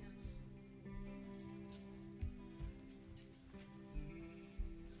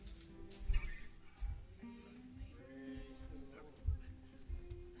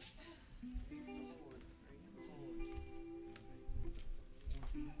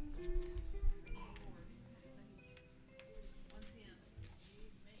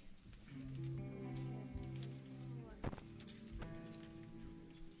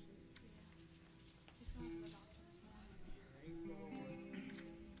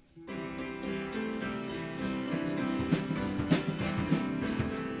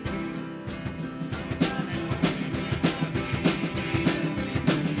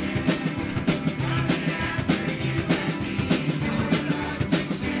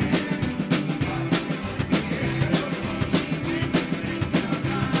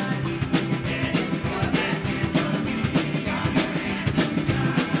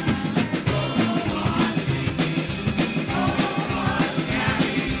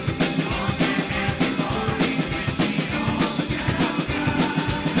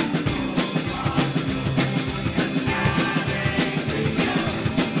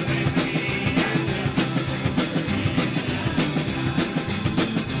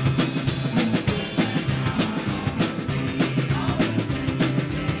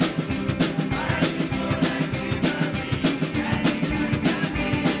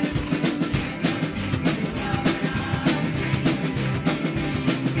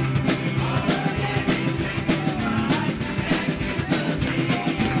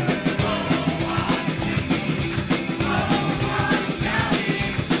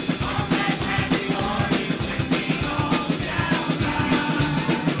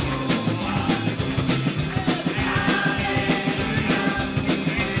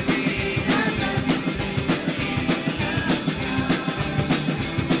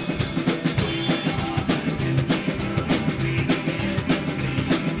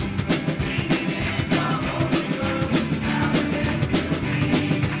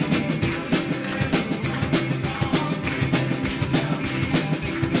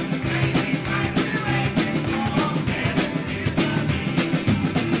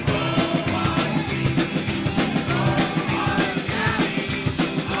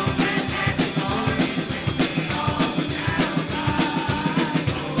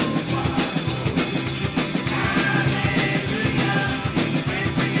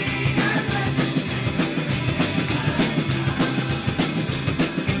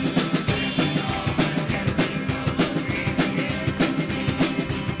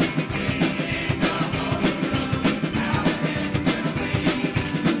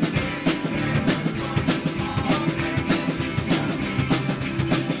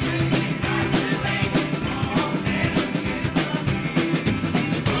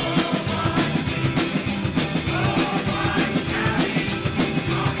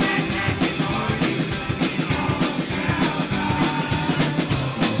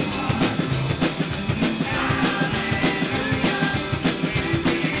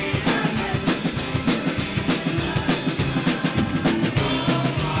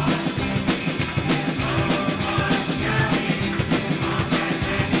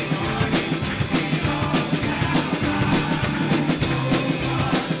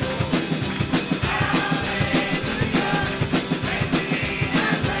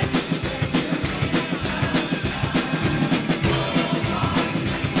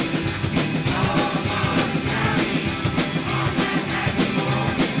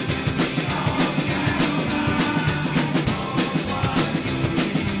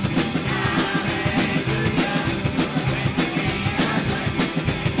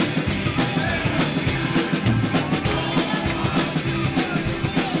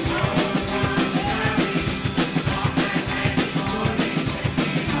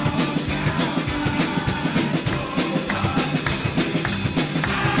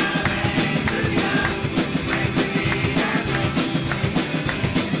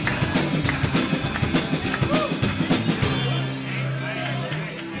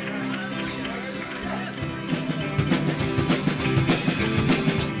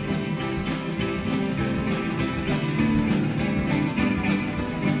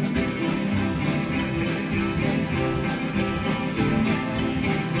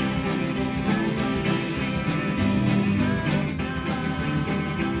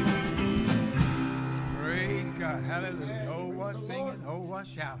 Oh, what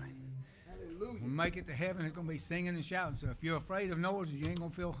shouting. Hallelujah. When we make it to heaven, it's going to be singing and shouting. So if you're afraid of noises, you ain't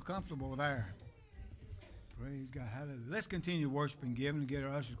going to feel comfortable there. Praise God. Hallelujah. Let's continue to worship and give and get our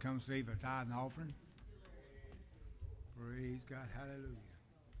ushers to come receive our tithe and offering. Praise God. Hallelujah.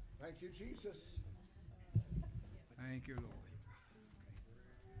 Thank you, Jesus. Thank you, Lord.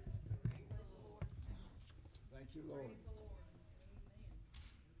 Thank you, Lord.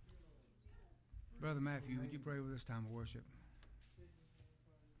 Brother Matthew, would you pray with this time of worship?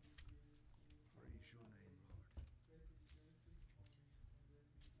 Praise your name,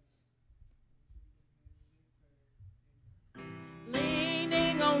 Lord.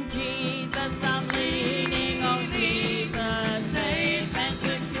 Leaning on Jesus, I'm leaning on Jesus, safe and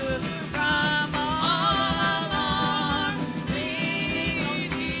secure from all alarm. Leaning on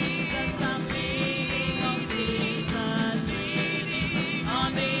Jesus, I'm leaning on Jesus, leaning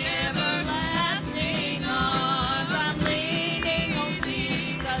on the everlasting arms. I'm leaning on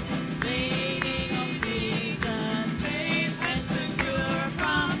Jesus, safe and secure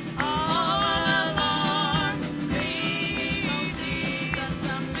from all alarm. Leaning on Jesus,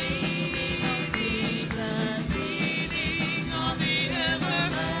 I'm leaning on Jesus, leaning on the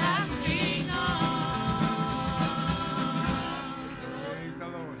everlasting arms. Praise the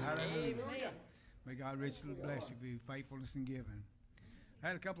Lord. Hallelujah. Amen. May God richly bless you for your faithfulness in giving. I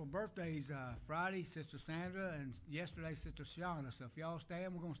had a couple of birthdays Friday, Sister Sandra, and yesterday, Sister Shauna. So if y'all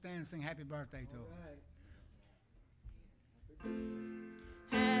stand, we're going to stand and sing happy birthday to them.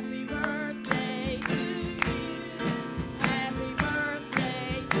 Happy birthday to you. Happy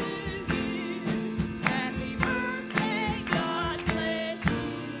birthday to you. Happy birthday, God bless you.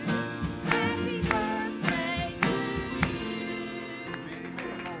 Happy birthday to Many,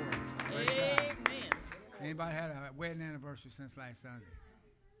 many more. you. Praise God. Amen. Anybody had a wedding anniversary since last Sunday?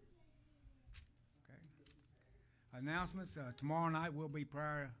 Okay. Announcements. Tomorrow night will be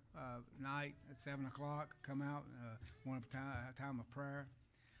prayer night at 7 o'clock. Come out, one time of prayer.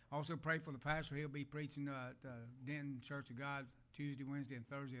 Also pray for the pastor. He'll be preaching at Denton Church of God Tuesday, Wednesday, and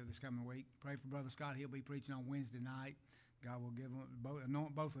Thursday of this coming week. Pray for Brother Scott. He'll be preaching on Wednesday night. God will give him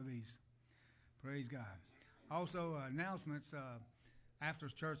anoint both of these. Praise God. Also, announcements. After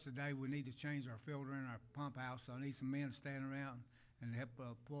church today, we need to change our filter in our pump house. So I need some men to stand around and help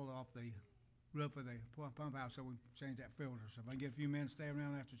pull off the roof of the pump house so we change that filter. So if I can get a few men to stay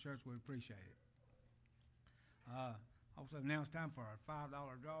around after church, we'd appreciate it. Also, now it's time for our $5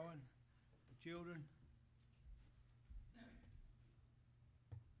 drawing for children.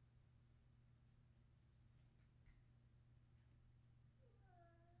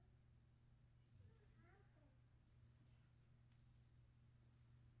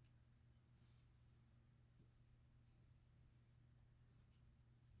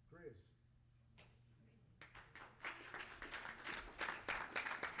 Chris.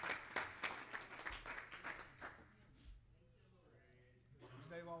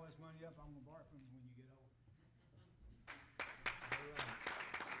 Save all this money up. I'm going to borrow from you when you get old.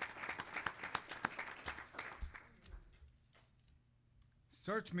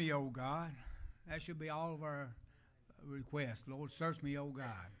 Search me, O God. That should be all of our requests. Lord, search me, O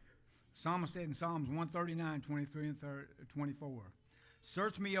God. Psalmist said in Psalms 139, 23 and 24,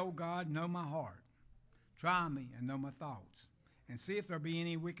 search me, O God, know my heart. Try me and know my thoughts. And see if there be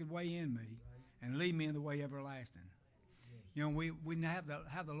any wicked way in me, and lead me in the way everlasting. You know, we have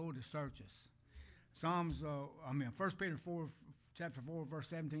the Lord to search us. Psalms, 1 Peter 4, chapter 4, verse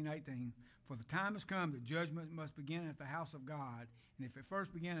 17, 18. For the time has come that judgment must begin at the house of God. And if it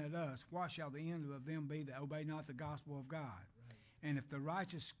first begin at us, what shall the end of them be that obey not the gospel of God? Right. And if the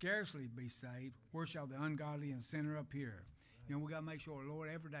righteous scarcely be saved, where shall the ungodly and sinner appear? You know, we got to make sure, Lord,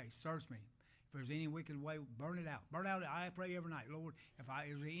 every day, search me. If there's any wicked way, burn it out. Burn out. I pray every night, Lord, if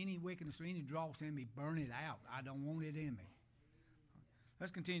is there any wickedness or any dross in me, burn it out. I don't want it in me.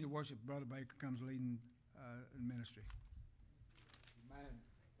 Let's continue to worship. Brother Baker comes leading in ministry. Amen.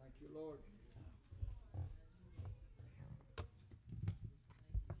 Thank you, Lord.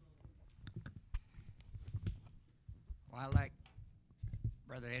 Well, I like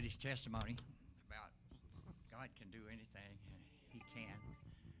Brother Eddie's testimony about God can do anything, and He can.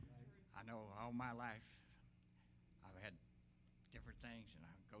 I know all my life I've had different things, and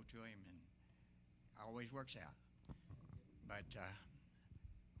I go to Him, and it always works out. But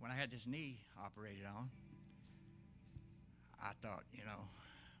when I had this knee operated on, I thought, you know,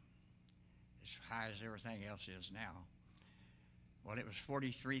 as high as everything else is now. Well, it was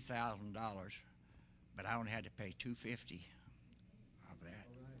 $43,000, but I only had to pay $250 of that.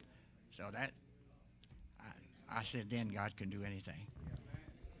 So that I said, then God can do anything.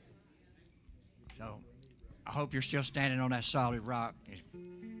 So I hope you're still standing on that solid rock.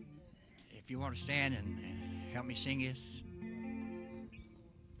 If you want to stand and help me sing this.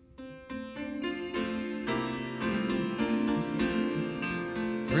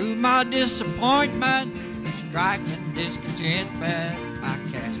 Through my disappointment, strife and discontentment, I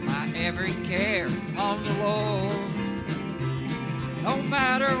cast my every care on the Lord. No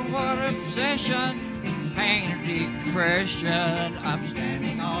matter what obsession, pain or depression, I'm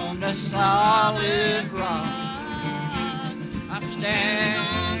standing on the solid rock. I'm standing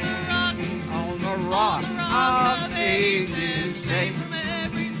on the rock of ages, safe from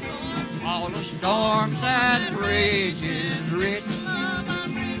every storm. All the storms that rages, rich,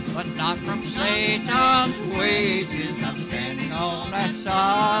 but not from Satan's wages. I'm standing on that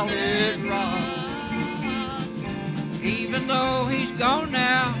solid rock. Even though he's gone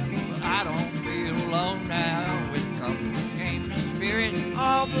now, but I don't feel alone now. With trouble came the Spirit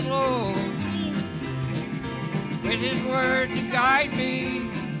of the Lord, with His word to guide me,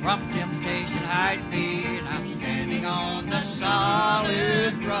 from temptation hide me, and I'm standing on the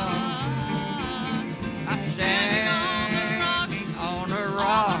solid rock. I'm standing on the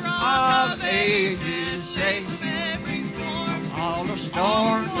rock of ages, safe from every storm. All the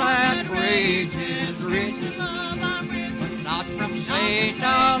storms that rages, rich in love I'm rich, but not from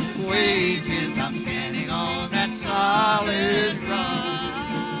Satan's wages. I'm standing on that solid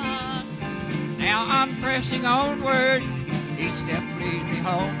rock. Now I'm pressing onward, each step leads me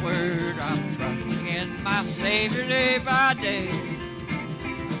homeward. I'm trusting in my Savior day by day.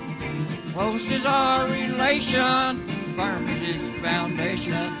 Close is our relation, firm is His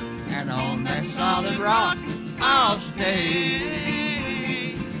foundation, and on that solid rock I'll stay.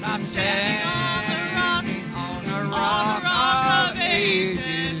 I'm standing on the rock of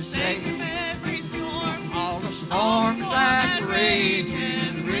ages, safe from every storm. All the storms that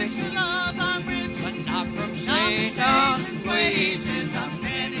rages, rich in love I'm rich, but not from Satan's wages. I'm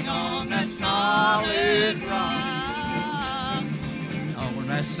standing on that solid rock. On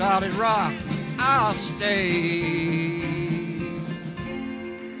that solid rock I'll stay.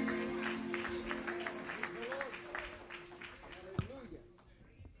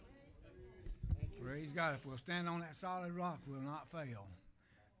 Praise God. If we'll stand on that solid rock, we'll not fail.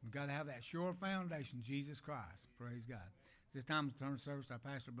 We've got to have that sure foundation, Jesus Christ. Praise God. It's this time to turn the service to our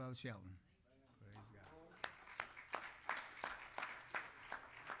pastor, Brother Shelton. Praise God.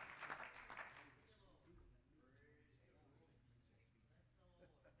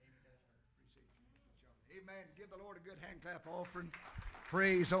 Amen. Give the Lord a good hand clap offering.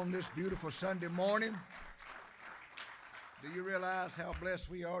 Praise on this beautiful Sunday morning. Do you realize how blessed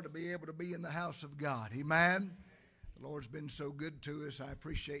we are to be able to be in the house of God? Amen. The Lord's been so good to us. I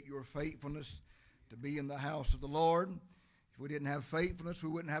appreciate your faithfulness to be in the house of the Lord. If we didn't have faithfulness, we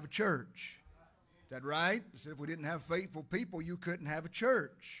wouldn't have a church. Is that right? So if we didn't have faithful people, you couldn't have a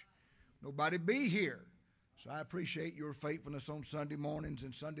church. Nobody'd be here. So I appreciate your faithfulness on Sunday mornings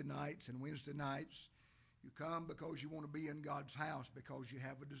and Sunday nights and Wednesday nights. You come because you want to be in God's house, because you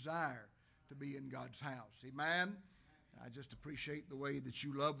have a desire to be in God's house. Amen. I just appreciate the way that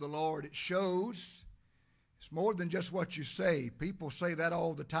you love the Lord. It shows. It's more than just what you say. People say that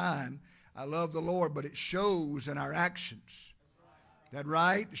all the time. I love the Lord, but it shows in our actions. Is that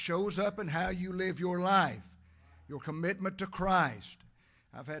right? It shows up in how you live your life, your commitment to Christ.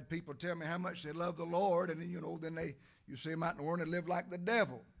 I've had people tell me how much they love the Lord, and then, you see them out in the world and live like the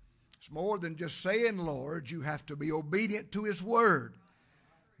devil. It's more than just saying, Lord. You have to be obedient to His word.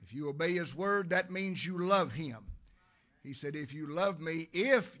 If you obey His word, that means you love Him. He said, if you love me,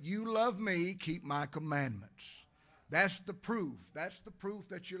 keep my commandments. That's the proof. That's the proof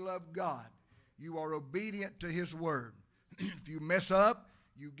that you love God. You are obedient to His word. If you mess up,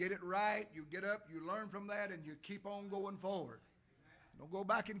 you get it right, you get up, you learn from that, and you keep on going forward. Don't go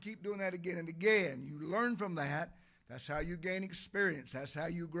back and keep doing that again and again. You learn from that. That's how you gain experience. That's how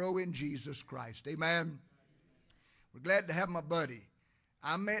you grow in Jesus Christ. Amen. We're glad to have my buddy.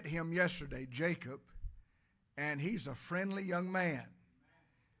 I met him yesterday, Jacob. And he's a friendly young man.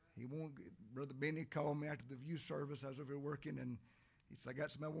 Brother Benny called me after the view service. I was over here working, and he said, I got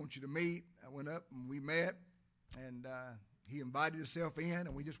somebody I want you to meet. I went up, and we met, and he invited himself in,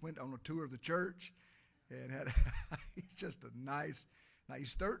 and we just went on a tour of the church. And he's just now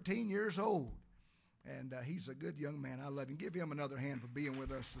he's 13 years old, and he's a good young man. I love him. Give him another hand for being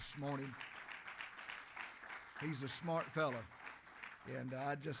with us this morning. He's a smart fella. And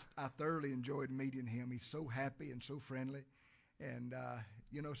I thoroughly enjoyed meeting him. He's so happy and so friendly. And,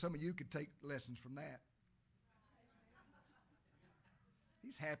 some of you could take lessons from that.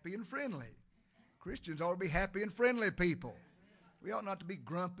 He's happy and friendly. Christians ought to be happy and friendly people. We ought not to be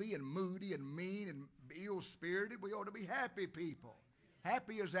grumpy and moody and mean and ill-spirited. We ought to be happy people.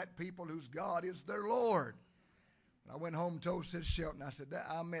 Happy is that people whose God is their Lord. When I went home and told Sis Shelton, I said,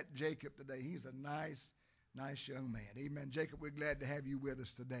 I met Jacob today. He's a nice young man. Amen. Jacob, we're glad to have you with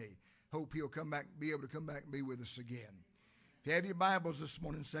us today. Hope he'll be able to come back and be with us again. If you have your Bibles this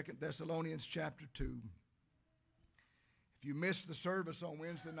morning, 2 Thessalonians chapter 2. If you missed the service on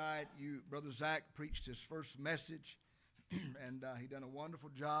Wednesday night, Brother Zach preached his first message, and he done a wonderful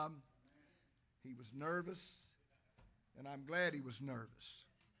job. He was nervous, and I'm glad he was nervous.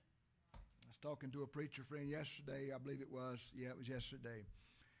 I was talking to a preacher friend yesterday, I believe it was. Yeah, it was yesterday.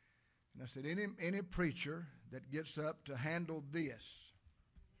 And I said, any preacher that gets up to handle this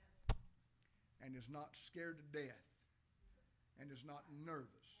and is not scared to death and is not nervous,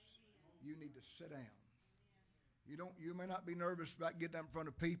 you need to sit down. You may not be nervous about getting up in front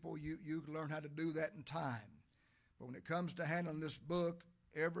of people. You can learn how to do that in time. But when it comes to handling this book,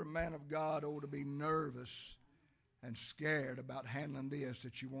 every man of God ought to be nervous and scared about handling this,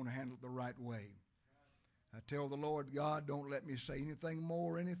 that you want to handle it the right way. I tell the Lord, God, don't let me say anything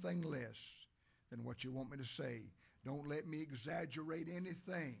more, anything less than what you want me to say. Don't let me exaggerate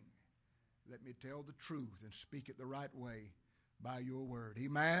anything. Let me tell the truth and speak it the right way by your word.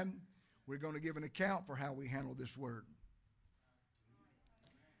 Amen. We're going to give an account for how we handle this word.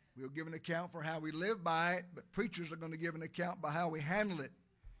 We'll give an account for how we live by it, but preachers are going to give an account by how we handle it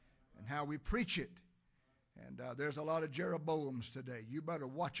and how we preach it. And there's a lot of Jeroboams today. You better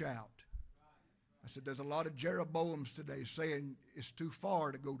watch out. I said there's a lot of Jeroboams today saying it's too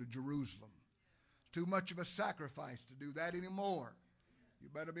far to go to Jerusalem. It's too much of a sacrifice to do that anymore. You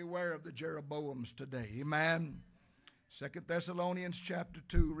better beware of the Jeroboams today. Amen. 2 Thessalonians chapter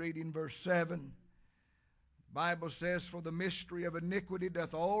 2, reading verse 7. The Bible says, for the mystery of iniquity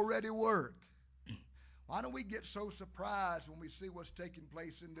doth already work. Why don't we get so surprised when we see what's taking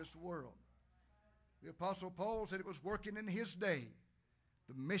place in this world? The Apostle Paul said it was working in his day.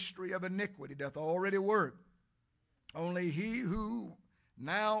 The mystery of iniquity doth already work. Only he who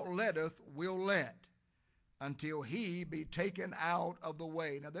now letteth will let, until he be taken out of the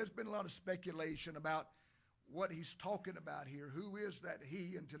way. Now there's been a lot of speculation about what he's talking about here. Who is that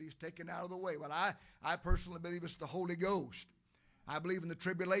he until he's taken out of the way? Well, I personally believe it's the Holy Ghost. I believe in the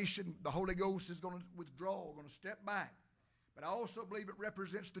tribulation, the Holy Ghost is going to withdraw, going to step back. But I also believe it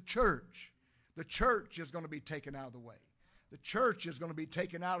represents the church. The church is going to be taken out of the way. The church is going to be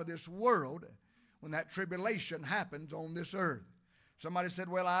taken out of this world when that tribulation happens on this earth. Somebody said,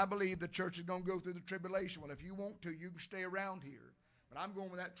 well, I believe the church is going to go through the tribulation. Well, if you want to, you can stay around here. But I'm going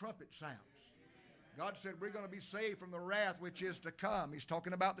when that trumpet sounds. God said we're going to be saved from the wrath which is to come. He's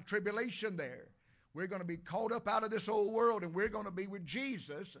talking about the tribulation there. We're going to be caught up out of this old world, and we're going to be with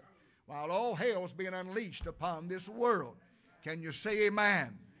Jesus while all hell's being unleashed upon this world. Can you say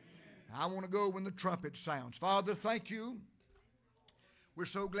amen? I want to go when the trumpet sounds. Father, thank you. We're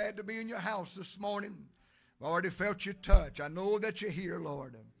so glad to be in your house this morning. I've already felt your touch. I know that you're here,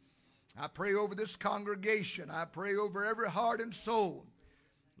 Lord. I pray over this congregation. I pray over every heart and soul.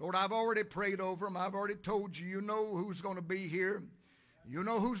 Lord, I've already prayed over them. I've already told you, you know who's going to be here. You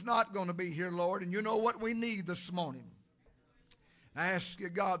know who's not going to be here, Lord, and you know what we need this morning. I ask you,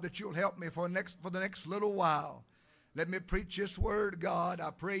 God, that you'll help me for the next little while. Let me preach this word, God.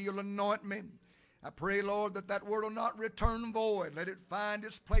 I pray you'll anoint me. I pray, Lord, that word will not return void. Let it find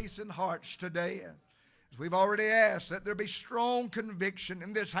its place in hearts today. As we've already asked, let there be strong conviction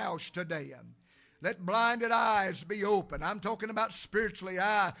in this house today. Let blinded eyes be open. I'm talking about spiritual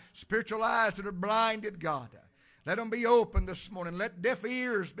eyes that are blinded, God. Let them be open this morning. Let deaf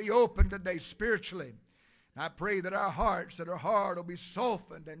ears be open today spiritually. And I pray that our hearts that are hard will be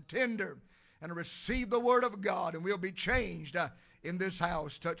softened and tender and receive the word of God, and we'll be changed in this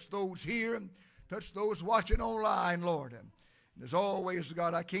house. Touch those here, touch those watching online, Lord. And as always,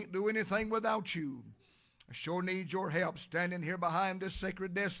 God, I can't do anything without you. I sure need your help standing here behind this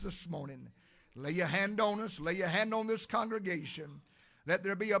sacred desk this morning. Lay your hand on us. Lay your hand on this congregation. Let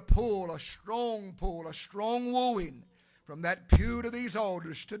there be a pull, a strong wooing from that pew to these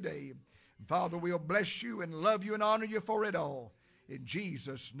altars today. And Father, we'll bless you and love you and honor you for it all. In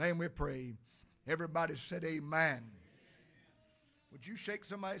Jesus' name we pray. Everybody said amen. Would you shake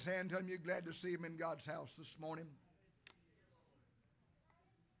somebody's hand and tell them you're glad to see him in God's house this morning?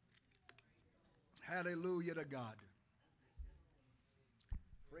 Hallelujah to God.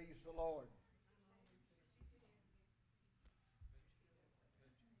 Praise the Lord.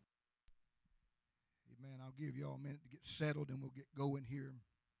 Amen. I'll give you all a minute to get settled and we'll get going here.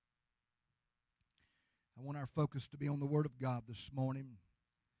 I want our focus to be on the Word of God this morning.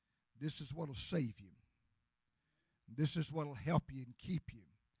 This is what will save you. This is what will help you and keep you.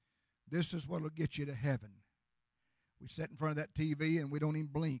 This is what will get you to heaven. We sit in front of that TV and we don't even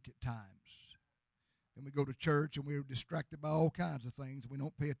blink at times. Then we go to church and we're distracted by all kinds of things. We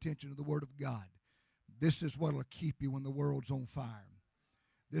don't pay attention to the Word of God. This is what will keep you when the world's on fire.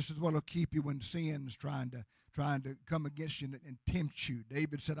 This is what will keep you when sin's trying to come against you and tempt you.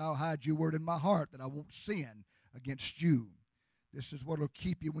 David said, I'll hide your word in my heart that I won't sin against you. This is what will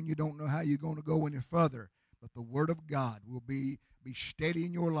keep you when you don't know how you're going to go any further. But the Word of God will be steady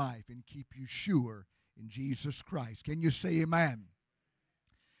in your life and keep you sure in Jesus Christ. Can you say amen?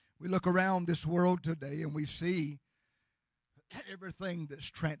 We look around this world today and we see everything that's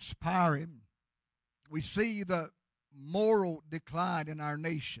transpiring. We see the moral decline in our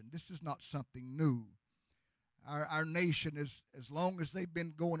nation. This is not something new. Our nation, as long as they've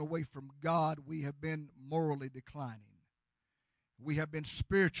been going away from God, we have been morally declining. We have been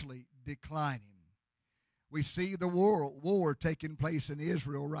spiritually declining. We see the war taking place in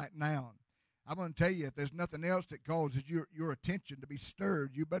Israel right now. I'm going to tell you, if there's nothing else that causes your attention to be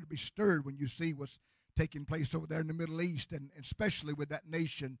stirred, you better be stirred when you see what's taking place over there in the Middle East, and especially with that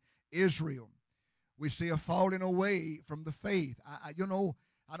nation, Israel. We see a falling away from the faith. I don't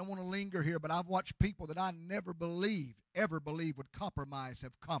want to linger here, but I've watched people that I never ever believed would have compromised.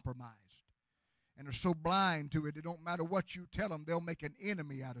 And are so blind to it, it don't matter what you tell them, they'll make an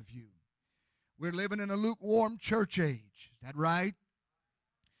enemy out of you. We're living in a lukewarm church age. Is that right?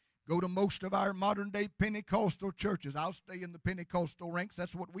 Go to most of our modern-day Pentecostal churches. I'll stay in the Pentecostal ranks.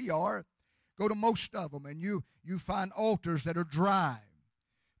 That's what we are. Go to most of them, and you find altars that are dry.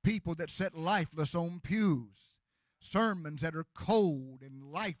 People that sit lifeless on pews. Sermons that are cold and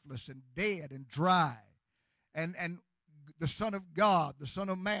lifeless and dead and dry. And the Son of God, the Son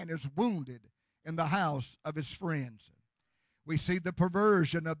of Man, is wounded in the house of his friends. We see the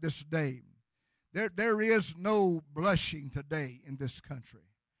perversion of this day. There is no blushing today in this country.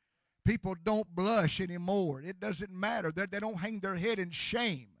 People don't blush anymore. It doesn't matter. They don't hang their head in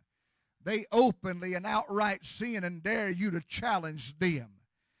shame. They openly and outright sin and dare you to challenge them.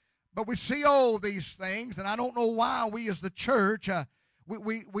 But we see all these things, and I don't know why we as the church,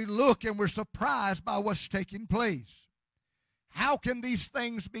 we look and we're surprised by what's taking place. How can these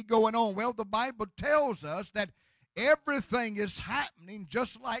things be going on? Well, the Bible tells us that everything is happening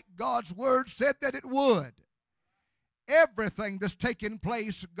just like God's Word said that it would. Everything that's taking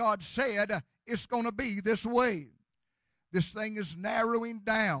place, God said, it's going to be this way. This thing is narrowing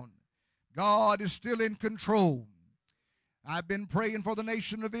down. God is still in control. I've been praying for the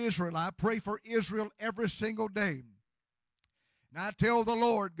nation of Israel. I pray for Israel every single day. And I tell the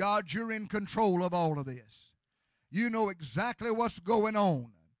Lord, God, you're in control of all of this. You know exactly what's going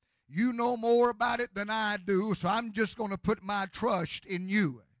on. You know more about it than I do, so I'm just going to put my trust in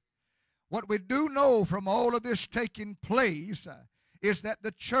you. What we do know from all of this taking place is that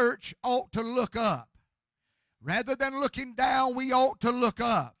the church ought to look up. Rather than looking down, we ought to look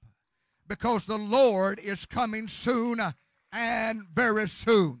up, because the Lord is coming soon and very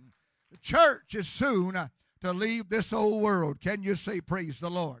soon. The church is soon to leave this old world. Can you say praise the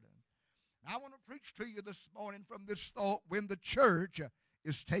Lord? I want to preach to you this morning from this thought: when the church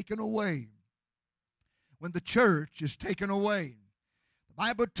is taken away. When the church is taken away. The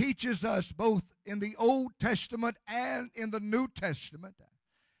Bible teaches us both in the Old Testament and in the New Testament,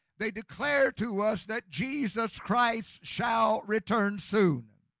 they declare to us that Jesus Christ shall return soon.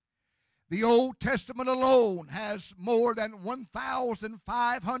 The Old Testament alone has more than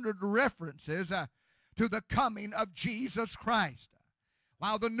 1,500 references to the coming of Jesus Christ,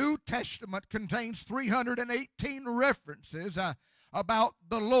 while the New Testament contains 318 references about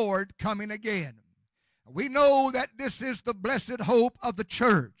the Lord coming again. We know that this is the blessed hope of the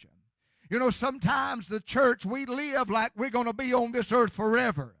church. You know, sometimes the church, we live like we're going to be on this earth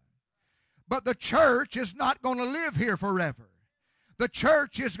forever. But the church is not going to live here forever. The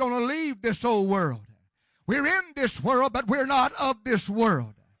church is going to leave this old world. We're in this world, but we're not of this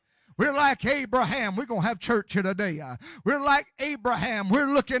world. We're like Abraham. We're going to have church here today. We're like Abraham.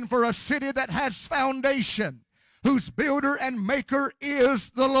 We're looking for a city that has foundation, whose builder and maker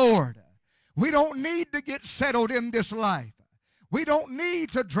is the Lord. We don't need to get settled in this life. We don't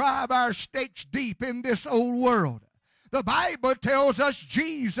need to drive our stakes deep in this old world. The Bible tells us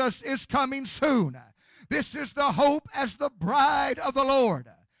Jesus is coming soon. This is the hope as the bride of the Lord.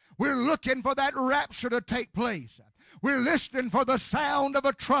 We're looking for that rapture to take place. We're listening for the sound of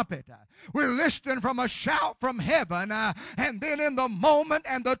a trumpet. We're listening from a shout from heaven. And then in the moment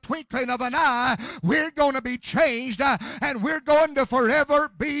and the twinkling of an eye, we're going to be changed. And we're going to forever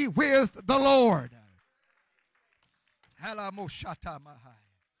be with the Lord.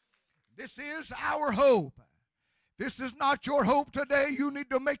 This is our hope. this is not your hope today, you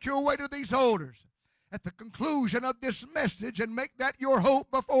need to make your way to these altars at the conclusion of this message and make that your hope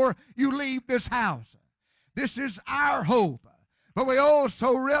before you leave this house. This is our hope. But we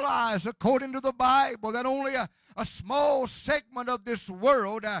also realize, according to the Bible, that only a small segment of this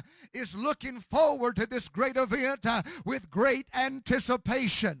world is looking forward to this great event with great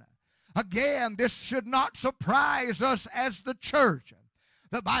anticipation. Again, this should not surprise us as the church.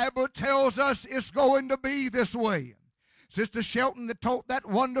 The Bible tells us it's going to be this way. Sister Shelton that taught that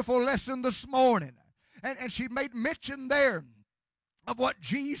wonderful lesson this morning, and she made mention there of what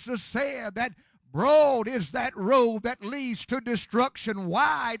Jesus said, that broad is that road that leads to destruction,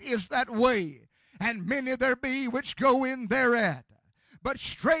 wide is that way, and many there be which go in thereat. But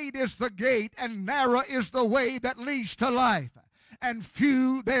straight is the gate, and narrow is the way that leads to life, and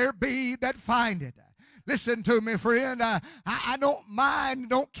few there be that find it. Listen to me, friend. I don't mind,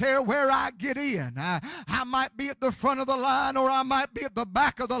 don't care where I get in. I might be at the front of the line or I might be at the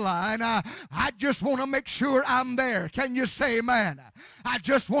back of the line. I just want to make sure I'm there. Can you say amen? I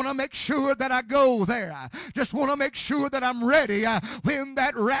just want to make sure that I go there. I just want to make sure that I'm ready when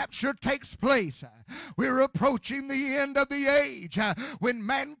that rapture takes place. We're approaching the end of the age when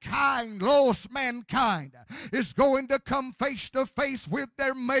mankind, lost mankind, is going to come face to face with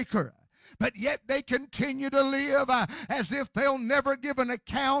their Maker. But yet they continue to live as if they'll never give an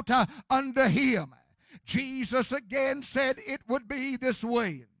account unto Him. Jesus again said it would be this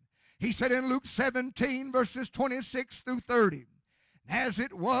way. He said in Luke 17, verses 26 through 30, as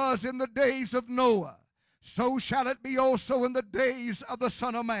it was in the days of Noah, so shall it be also in the days of the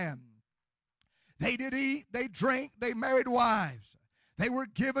Son of Man. They did eat, they drank, they married wives. They were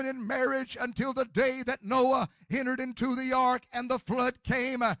given in marriage until the day that Noah entered into the ark, and the flood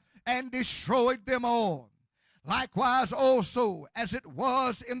came and destroyed them all. Likewise also, as it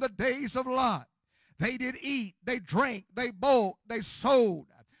was in the days of Lot, they did eat, they drank, they bought, they sold,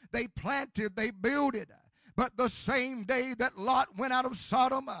 they planted, they builded. But the same day that Lot went out of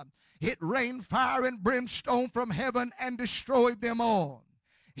Sodom, it rained fire and brimstone from heaven and destroyed them all.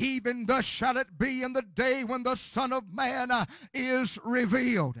 Even thus shall it be in the day when the Son of Man is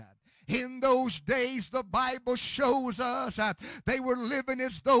revealed. In those days, the Bible shows us they were living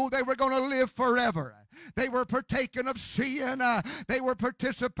as though they were going to live forever. They were partaking of sin. They were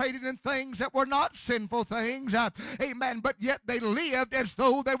participating in things that were not sinful things. Amen. But yet they lived as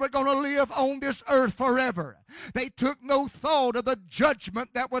though they were going to live on this earth forever. They took no thought of the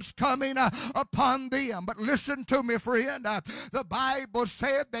judgment that was coming upon them. But listen to me, friend. The Bible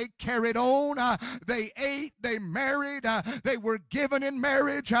said they carried on. They ate. They married. They were given in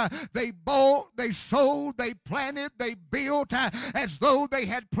marriage. They bought. They sold. They planted. They built as though they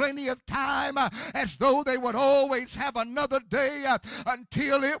had plenty of time, as though they would always have another day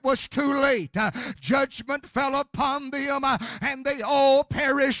until it was too late. Judgment fell upon them and they all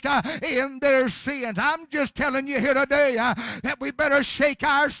perished in their sins. I'm just telling you here today that we better shake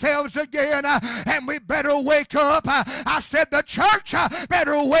ourselves again and we better wake up. I said the church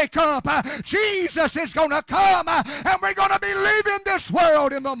better wake up. Jesus is going to come and we're going to be leaving this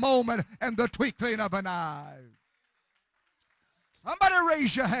world in the moment and the twinkling of an eye. Somebody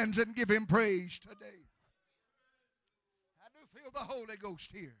raise your hands and give Him praise today. I do feel the Holy Ghost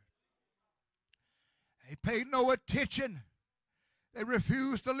here. They paid no attention. They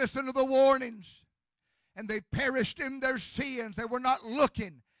refused to listen to the warnings. And they perished in their sins. They were not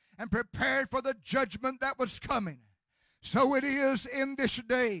looking and prepared for the judgment that was coming. So it is in this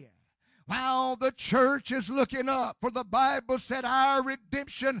day. While the church is looking up, for the Bible said our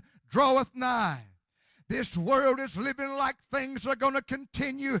redemption draweth nigh. This world is living like things are going to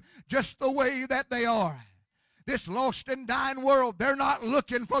continue just the way that they are. This lost and dying world, they're not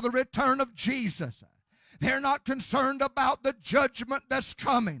looking for the return of Jesus. They're not concerned about the judgment that's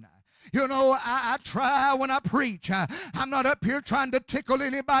coming. You know, I try when I preach. I'm not up here trying to tickle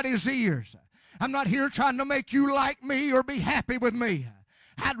anybody's ears. I'm not here trying to make you like me or be happy with me.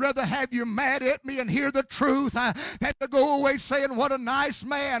 I'd rather have you mad at me and hear the truth than to go away saying, what a nice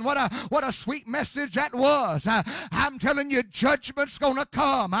man, what a sweet message that was. I'm telling you, judgment's going to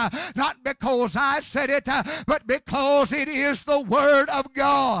come, not because I said it, but because it is the Word of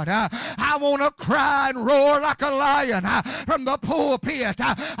God. I want to cry and roar like a lion from the pulpit.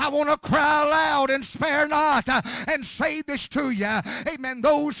 I want to cry loud and spare not and say this to you. Amen.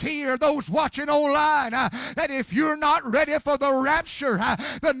 Those here, those watching online, that if you're not ready for the rapture,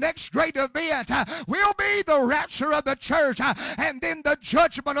 the next great event will be the rapture of the church, and then the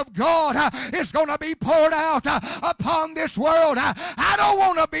judgment of God is going to be poured out upon this world. I don't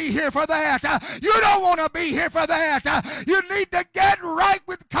want to be here for that. You don't want to be here for that. You need to get right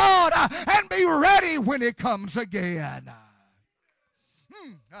with God and be ready when it comes again.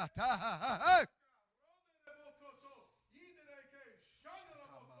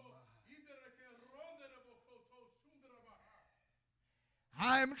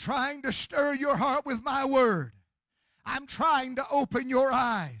 I'm trying to stir your heart with my word. I'm trying to open your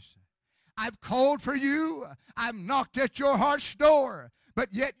eyes. I've called for you. I've knocked at your heart's door, but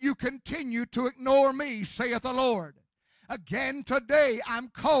yet you continue to ignore me, saith the Lord. Again today, I'm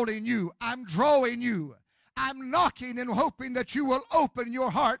calling you. I'm drawing you. I'm knocking and hoping that you will open your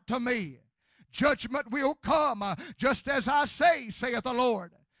heart to me. Judgment will come, just as I say, saith the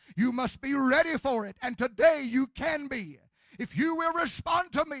Lord. You must be ready for it, and today you can be. If you will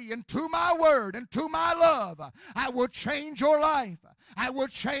respond to me and to my word and to my love, I will change your life. I will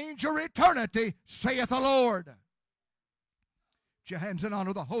change your eternity, saith the Lord. Put your hands in honor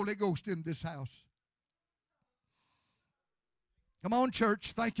of the Holy Ghost in this house. Come on,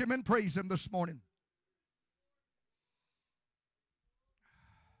 church. Thank Him and praise Him this morning.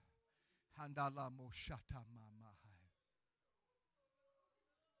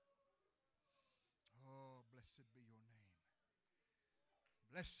 Oh, blessed be your name.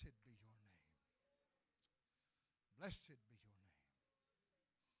 Blessed be your name. Blessed be your name.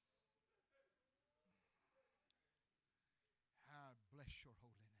 I bless your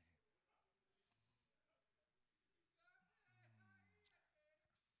holy name.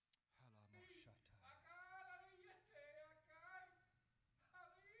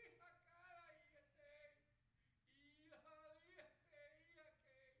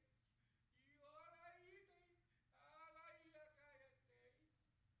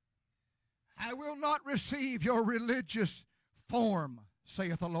 I will not receive your religious form,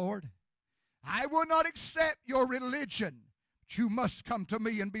 saith the Lord. I will not accept your religion, but you must come to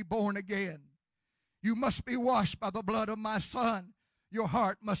me and be born again. You must be washed by the blood of my Son. Your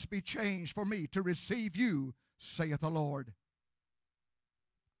heart must be changed for me to receive you, saith the Lord.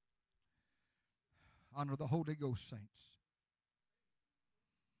 Honor the Holy Ghost, saints.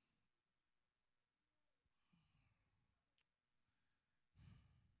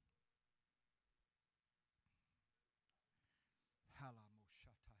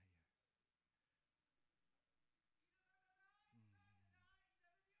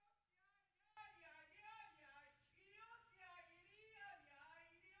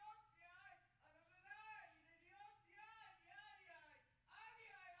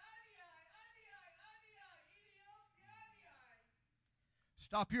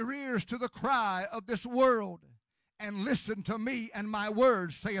 Stop your ears to the cry of this world and listen to me and my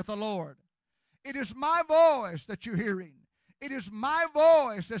words, saith the Lord. It is my voice that you're hearing. It is my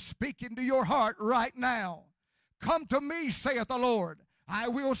voice that's speaking to your heart right now. Come to me, saith the Lord. I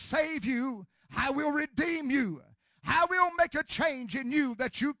will save you. I will redeem you. I will make a change in you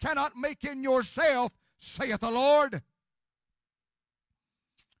that you cannot make in yourself, saith the Lord.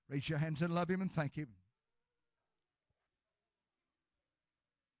 Raise your hands and love Him and thank Him.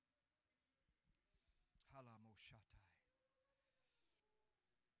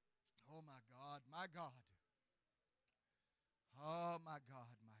 Oh, my God, my God. Oh, my God,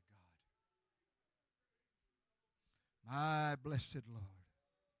 my God. My blessed Lord.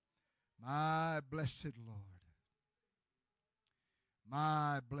 My blessed Lord.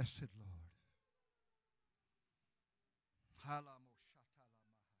 My blessed Lord. My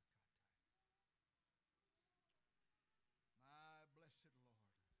blessed Lord.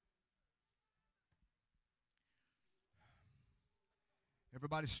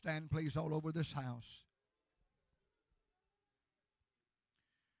 Everybody stand, please, all over this house.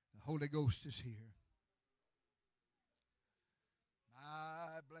 The Holy Ghost is here.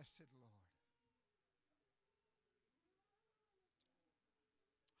 My blessed Lord.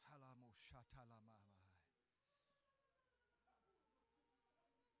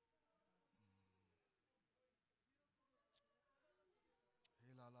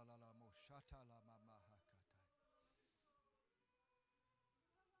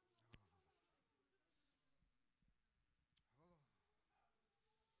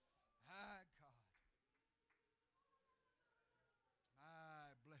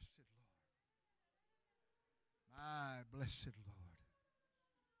 My blessed Lord.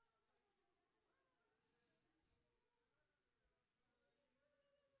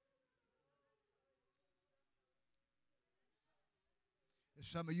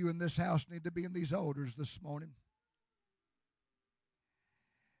 Some of you in this house need to be in these altars this morning.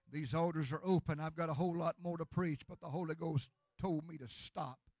 These altars are open. I've got a whole lot more to preach, but the Holy Ghost told me to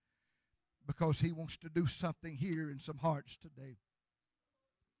stop because He wants to do something here in some hearts today.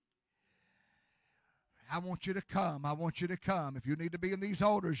 I want you to come. I want you to come. If you need to be in these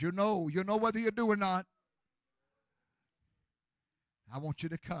altars, you know whether you do or not. I want you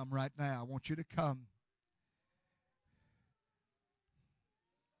to come right now. I want you to come.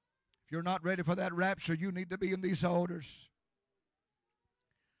 If you're not ready for that rapture, you need to be in these altars.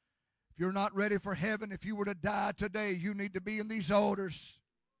 If you're not ready for heaven, if you were to die today, you need to be in these altars.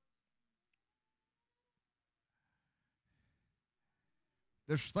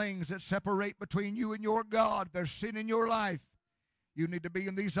 There's things that separate between you and your God. There's sin in your life. You need to be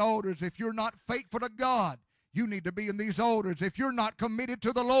in these altars. If you're not faithful to God, you need to be in these altars. If you're not committed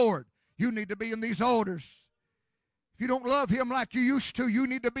to the Lord, you need to be in these altars. If you don't love Him like you used to, you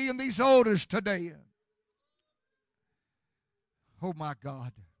need to be in these altars today. Oh my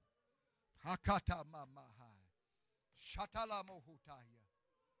God. Hakata mamahai. Shatala mohutaya.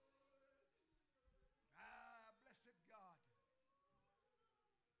 Blessed God.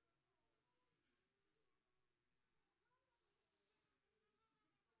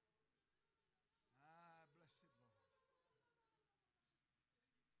 Blessed Lord.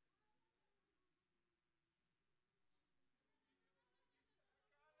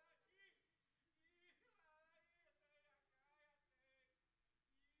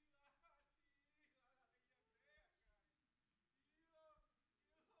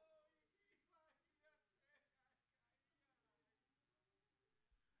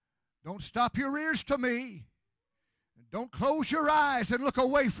 Don't stop your ears to me. Don't close your eyes and look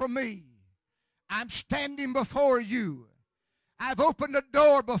away from me. I'm standing before you. I've opened a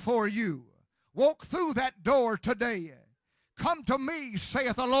door before you. Walk through that door today. Come to me,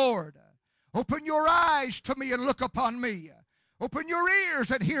 saith the Lord. Open your eyes to me and look upon me. Open your ears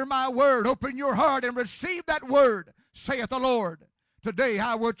and hear my word. Open your heart and receive that word, saith the Lord. Today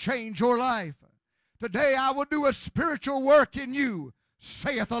I will change your life. Today I will do a spiritual work in you,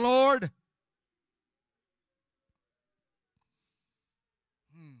 saith the Lord.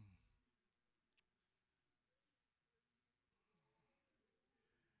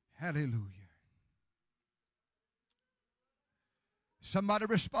 Hallelujah. Somebody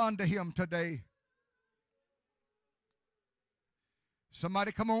respond to Him today.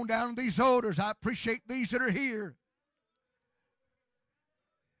 Somebody come on down to these altars. I appreciate these that are here.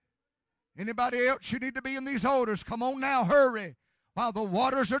 Anybody else, you need to be in these altars. Come on now, hurry. While the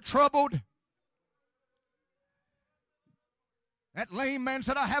waters are troubled. That lame man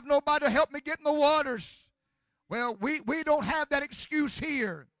said, I have nobody to help me get in the waters. Well, we don't have that excuse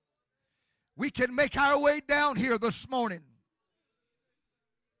here. We can make our way down here this morning.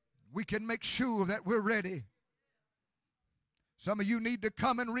 We can make sure that we're ready. Some of you need to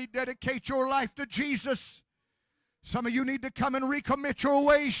come and rededicate your life to Jesus. Some of you need to come and recommit your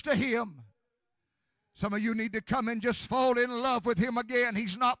ways to Him. Some of you need to come and just fall in love with Him again.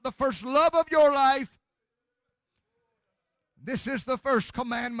 He's not the first love of your life. This is the first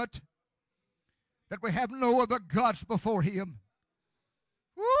commandment, that we have no other gods before Him.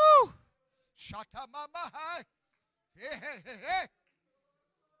 Woo! Shatamamahai. Hey, hey, hey, hey.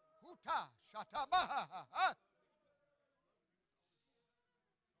 Huta. Shatamahai.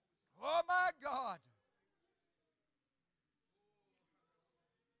 Oh, my God.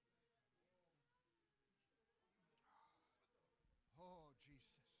 Oh,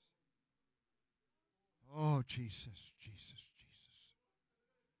 Jesus. Oh, Jesus, Jesus, Jesus.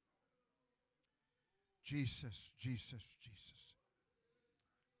 Jesus, Jesus, Jesus.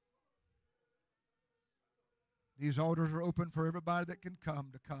 These altars are open for everybody that can come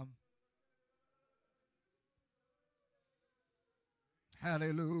to come.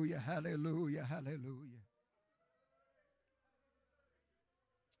 Hallelujah, hallelujah, hallelujah.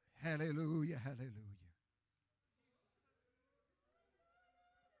 Hallelujah, hallelujah.